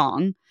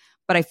wrong.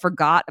 But I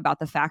forgot about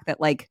the fact that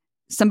like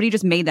somebody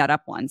just made that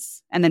up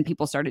once and then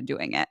people started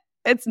doing it.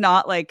 It's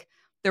not like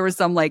there was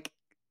some like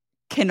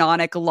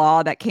canonic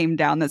law that came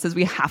down that says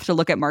we have to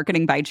look at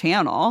marketing by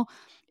channel.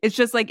 It's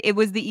just like it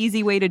was the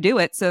easy way to do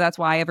it. So that's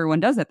why everyone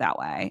does it that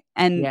way.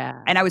 And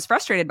I was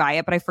frustrated by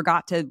it, but I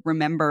forgot to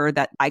remember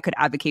that I could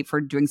advocate for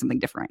doing something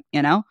different,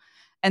 you know?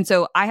 And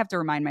so I have to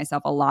remind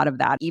myself a lot of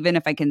that. Even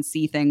if I can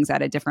see things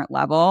at a different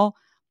level,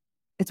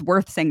 it's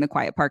worth saying the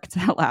quiet parts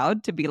out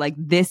loud to be like,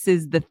 this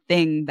is the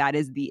thing that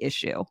is the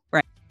issue,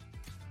 right?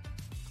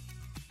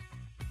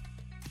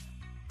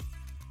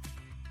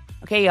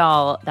 Okay,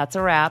 y'all, that's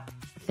a wrap.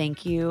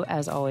 Thank you,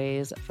 as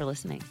always, for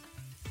listening.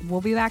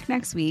 We'll be back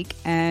next week.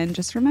 And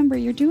just remember,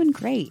 you're doing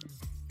great.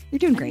 You're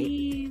doing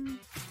great.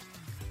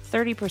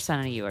 30%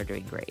 of you are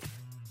doing great.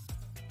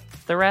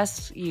 The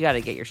rest, you got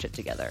to get your shit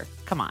together.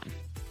 Come on.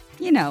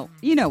 You know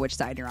which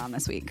side you're on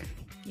this week.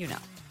 You know.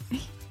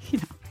 You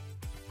know.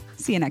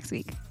 See you next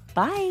week.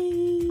 Bye.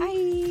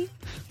 Bye.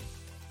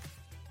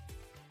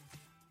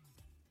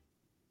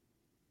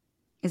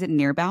 Is it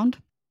Nearbound?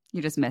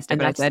 You just missed it,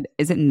 but I said,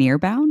 is it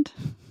Nearbound?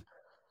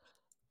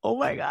 Oh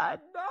my God,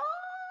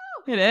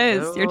 no. It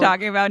is. No. You're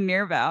talking about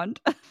Nearbound.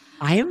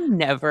 I'm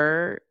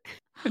never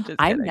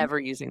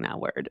using that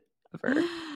word ever.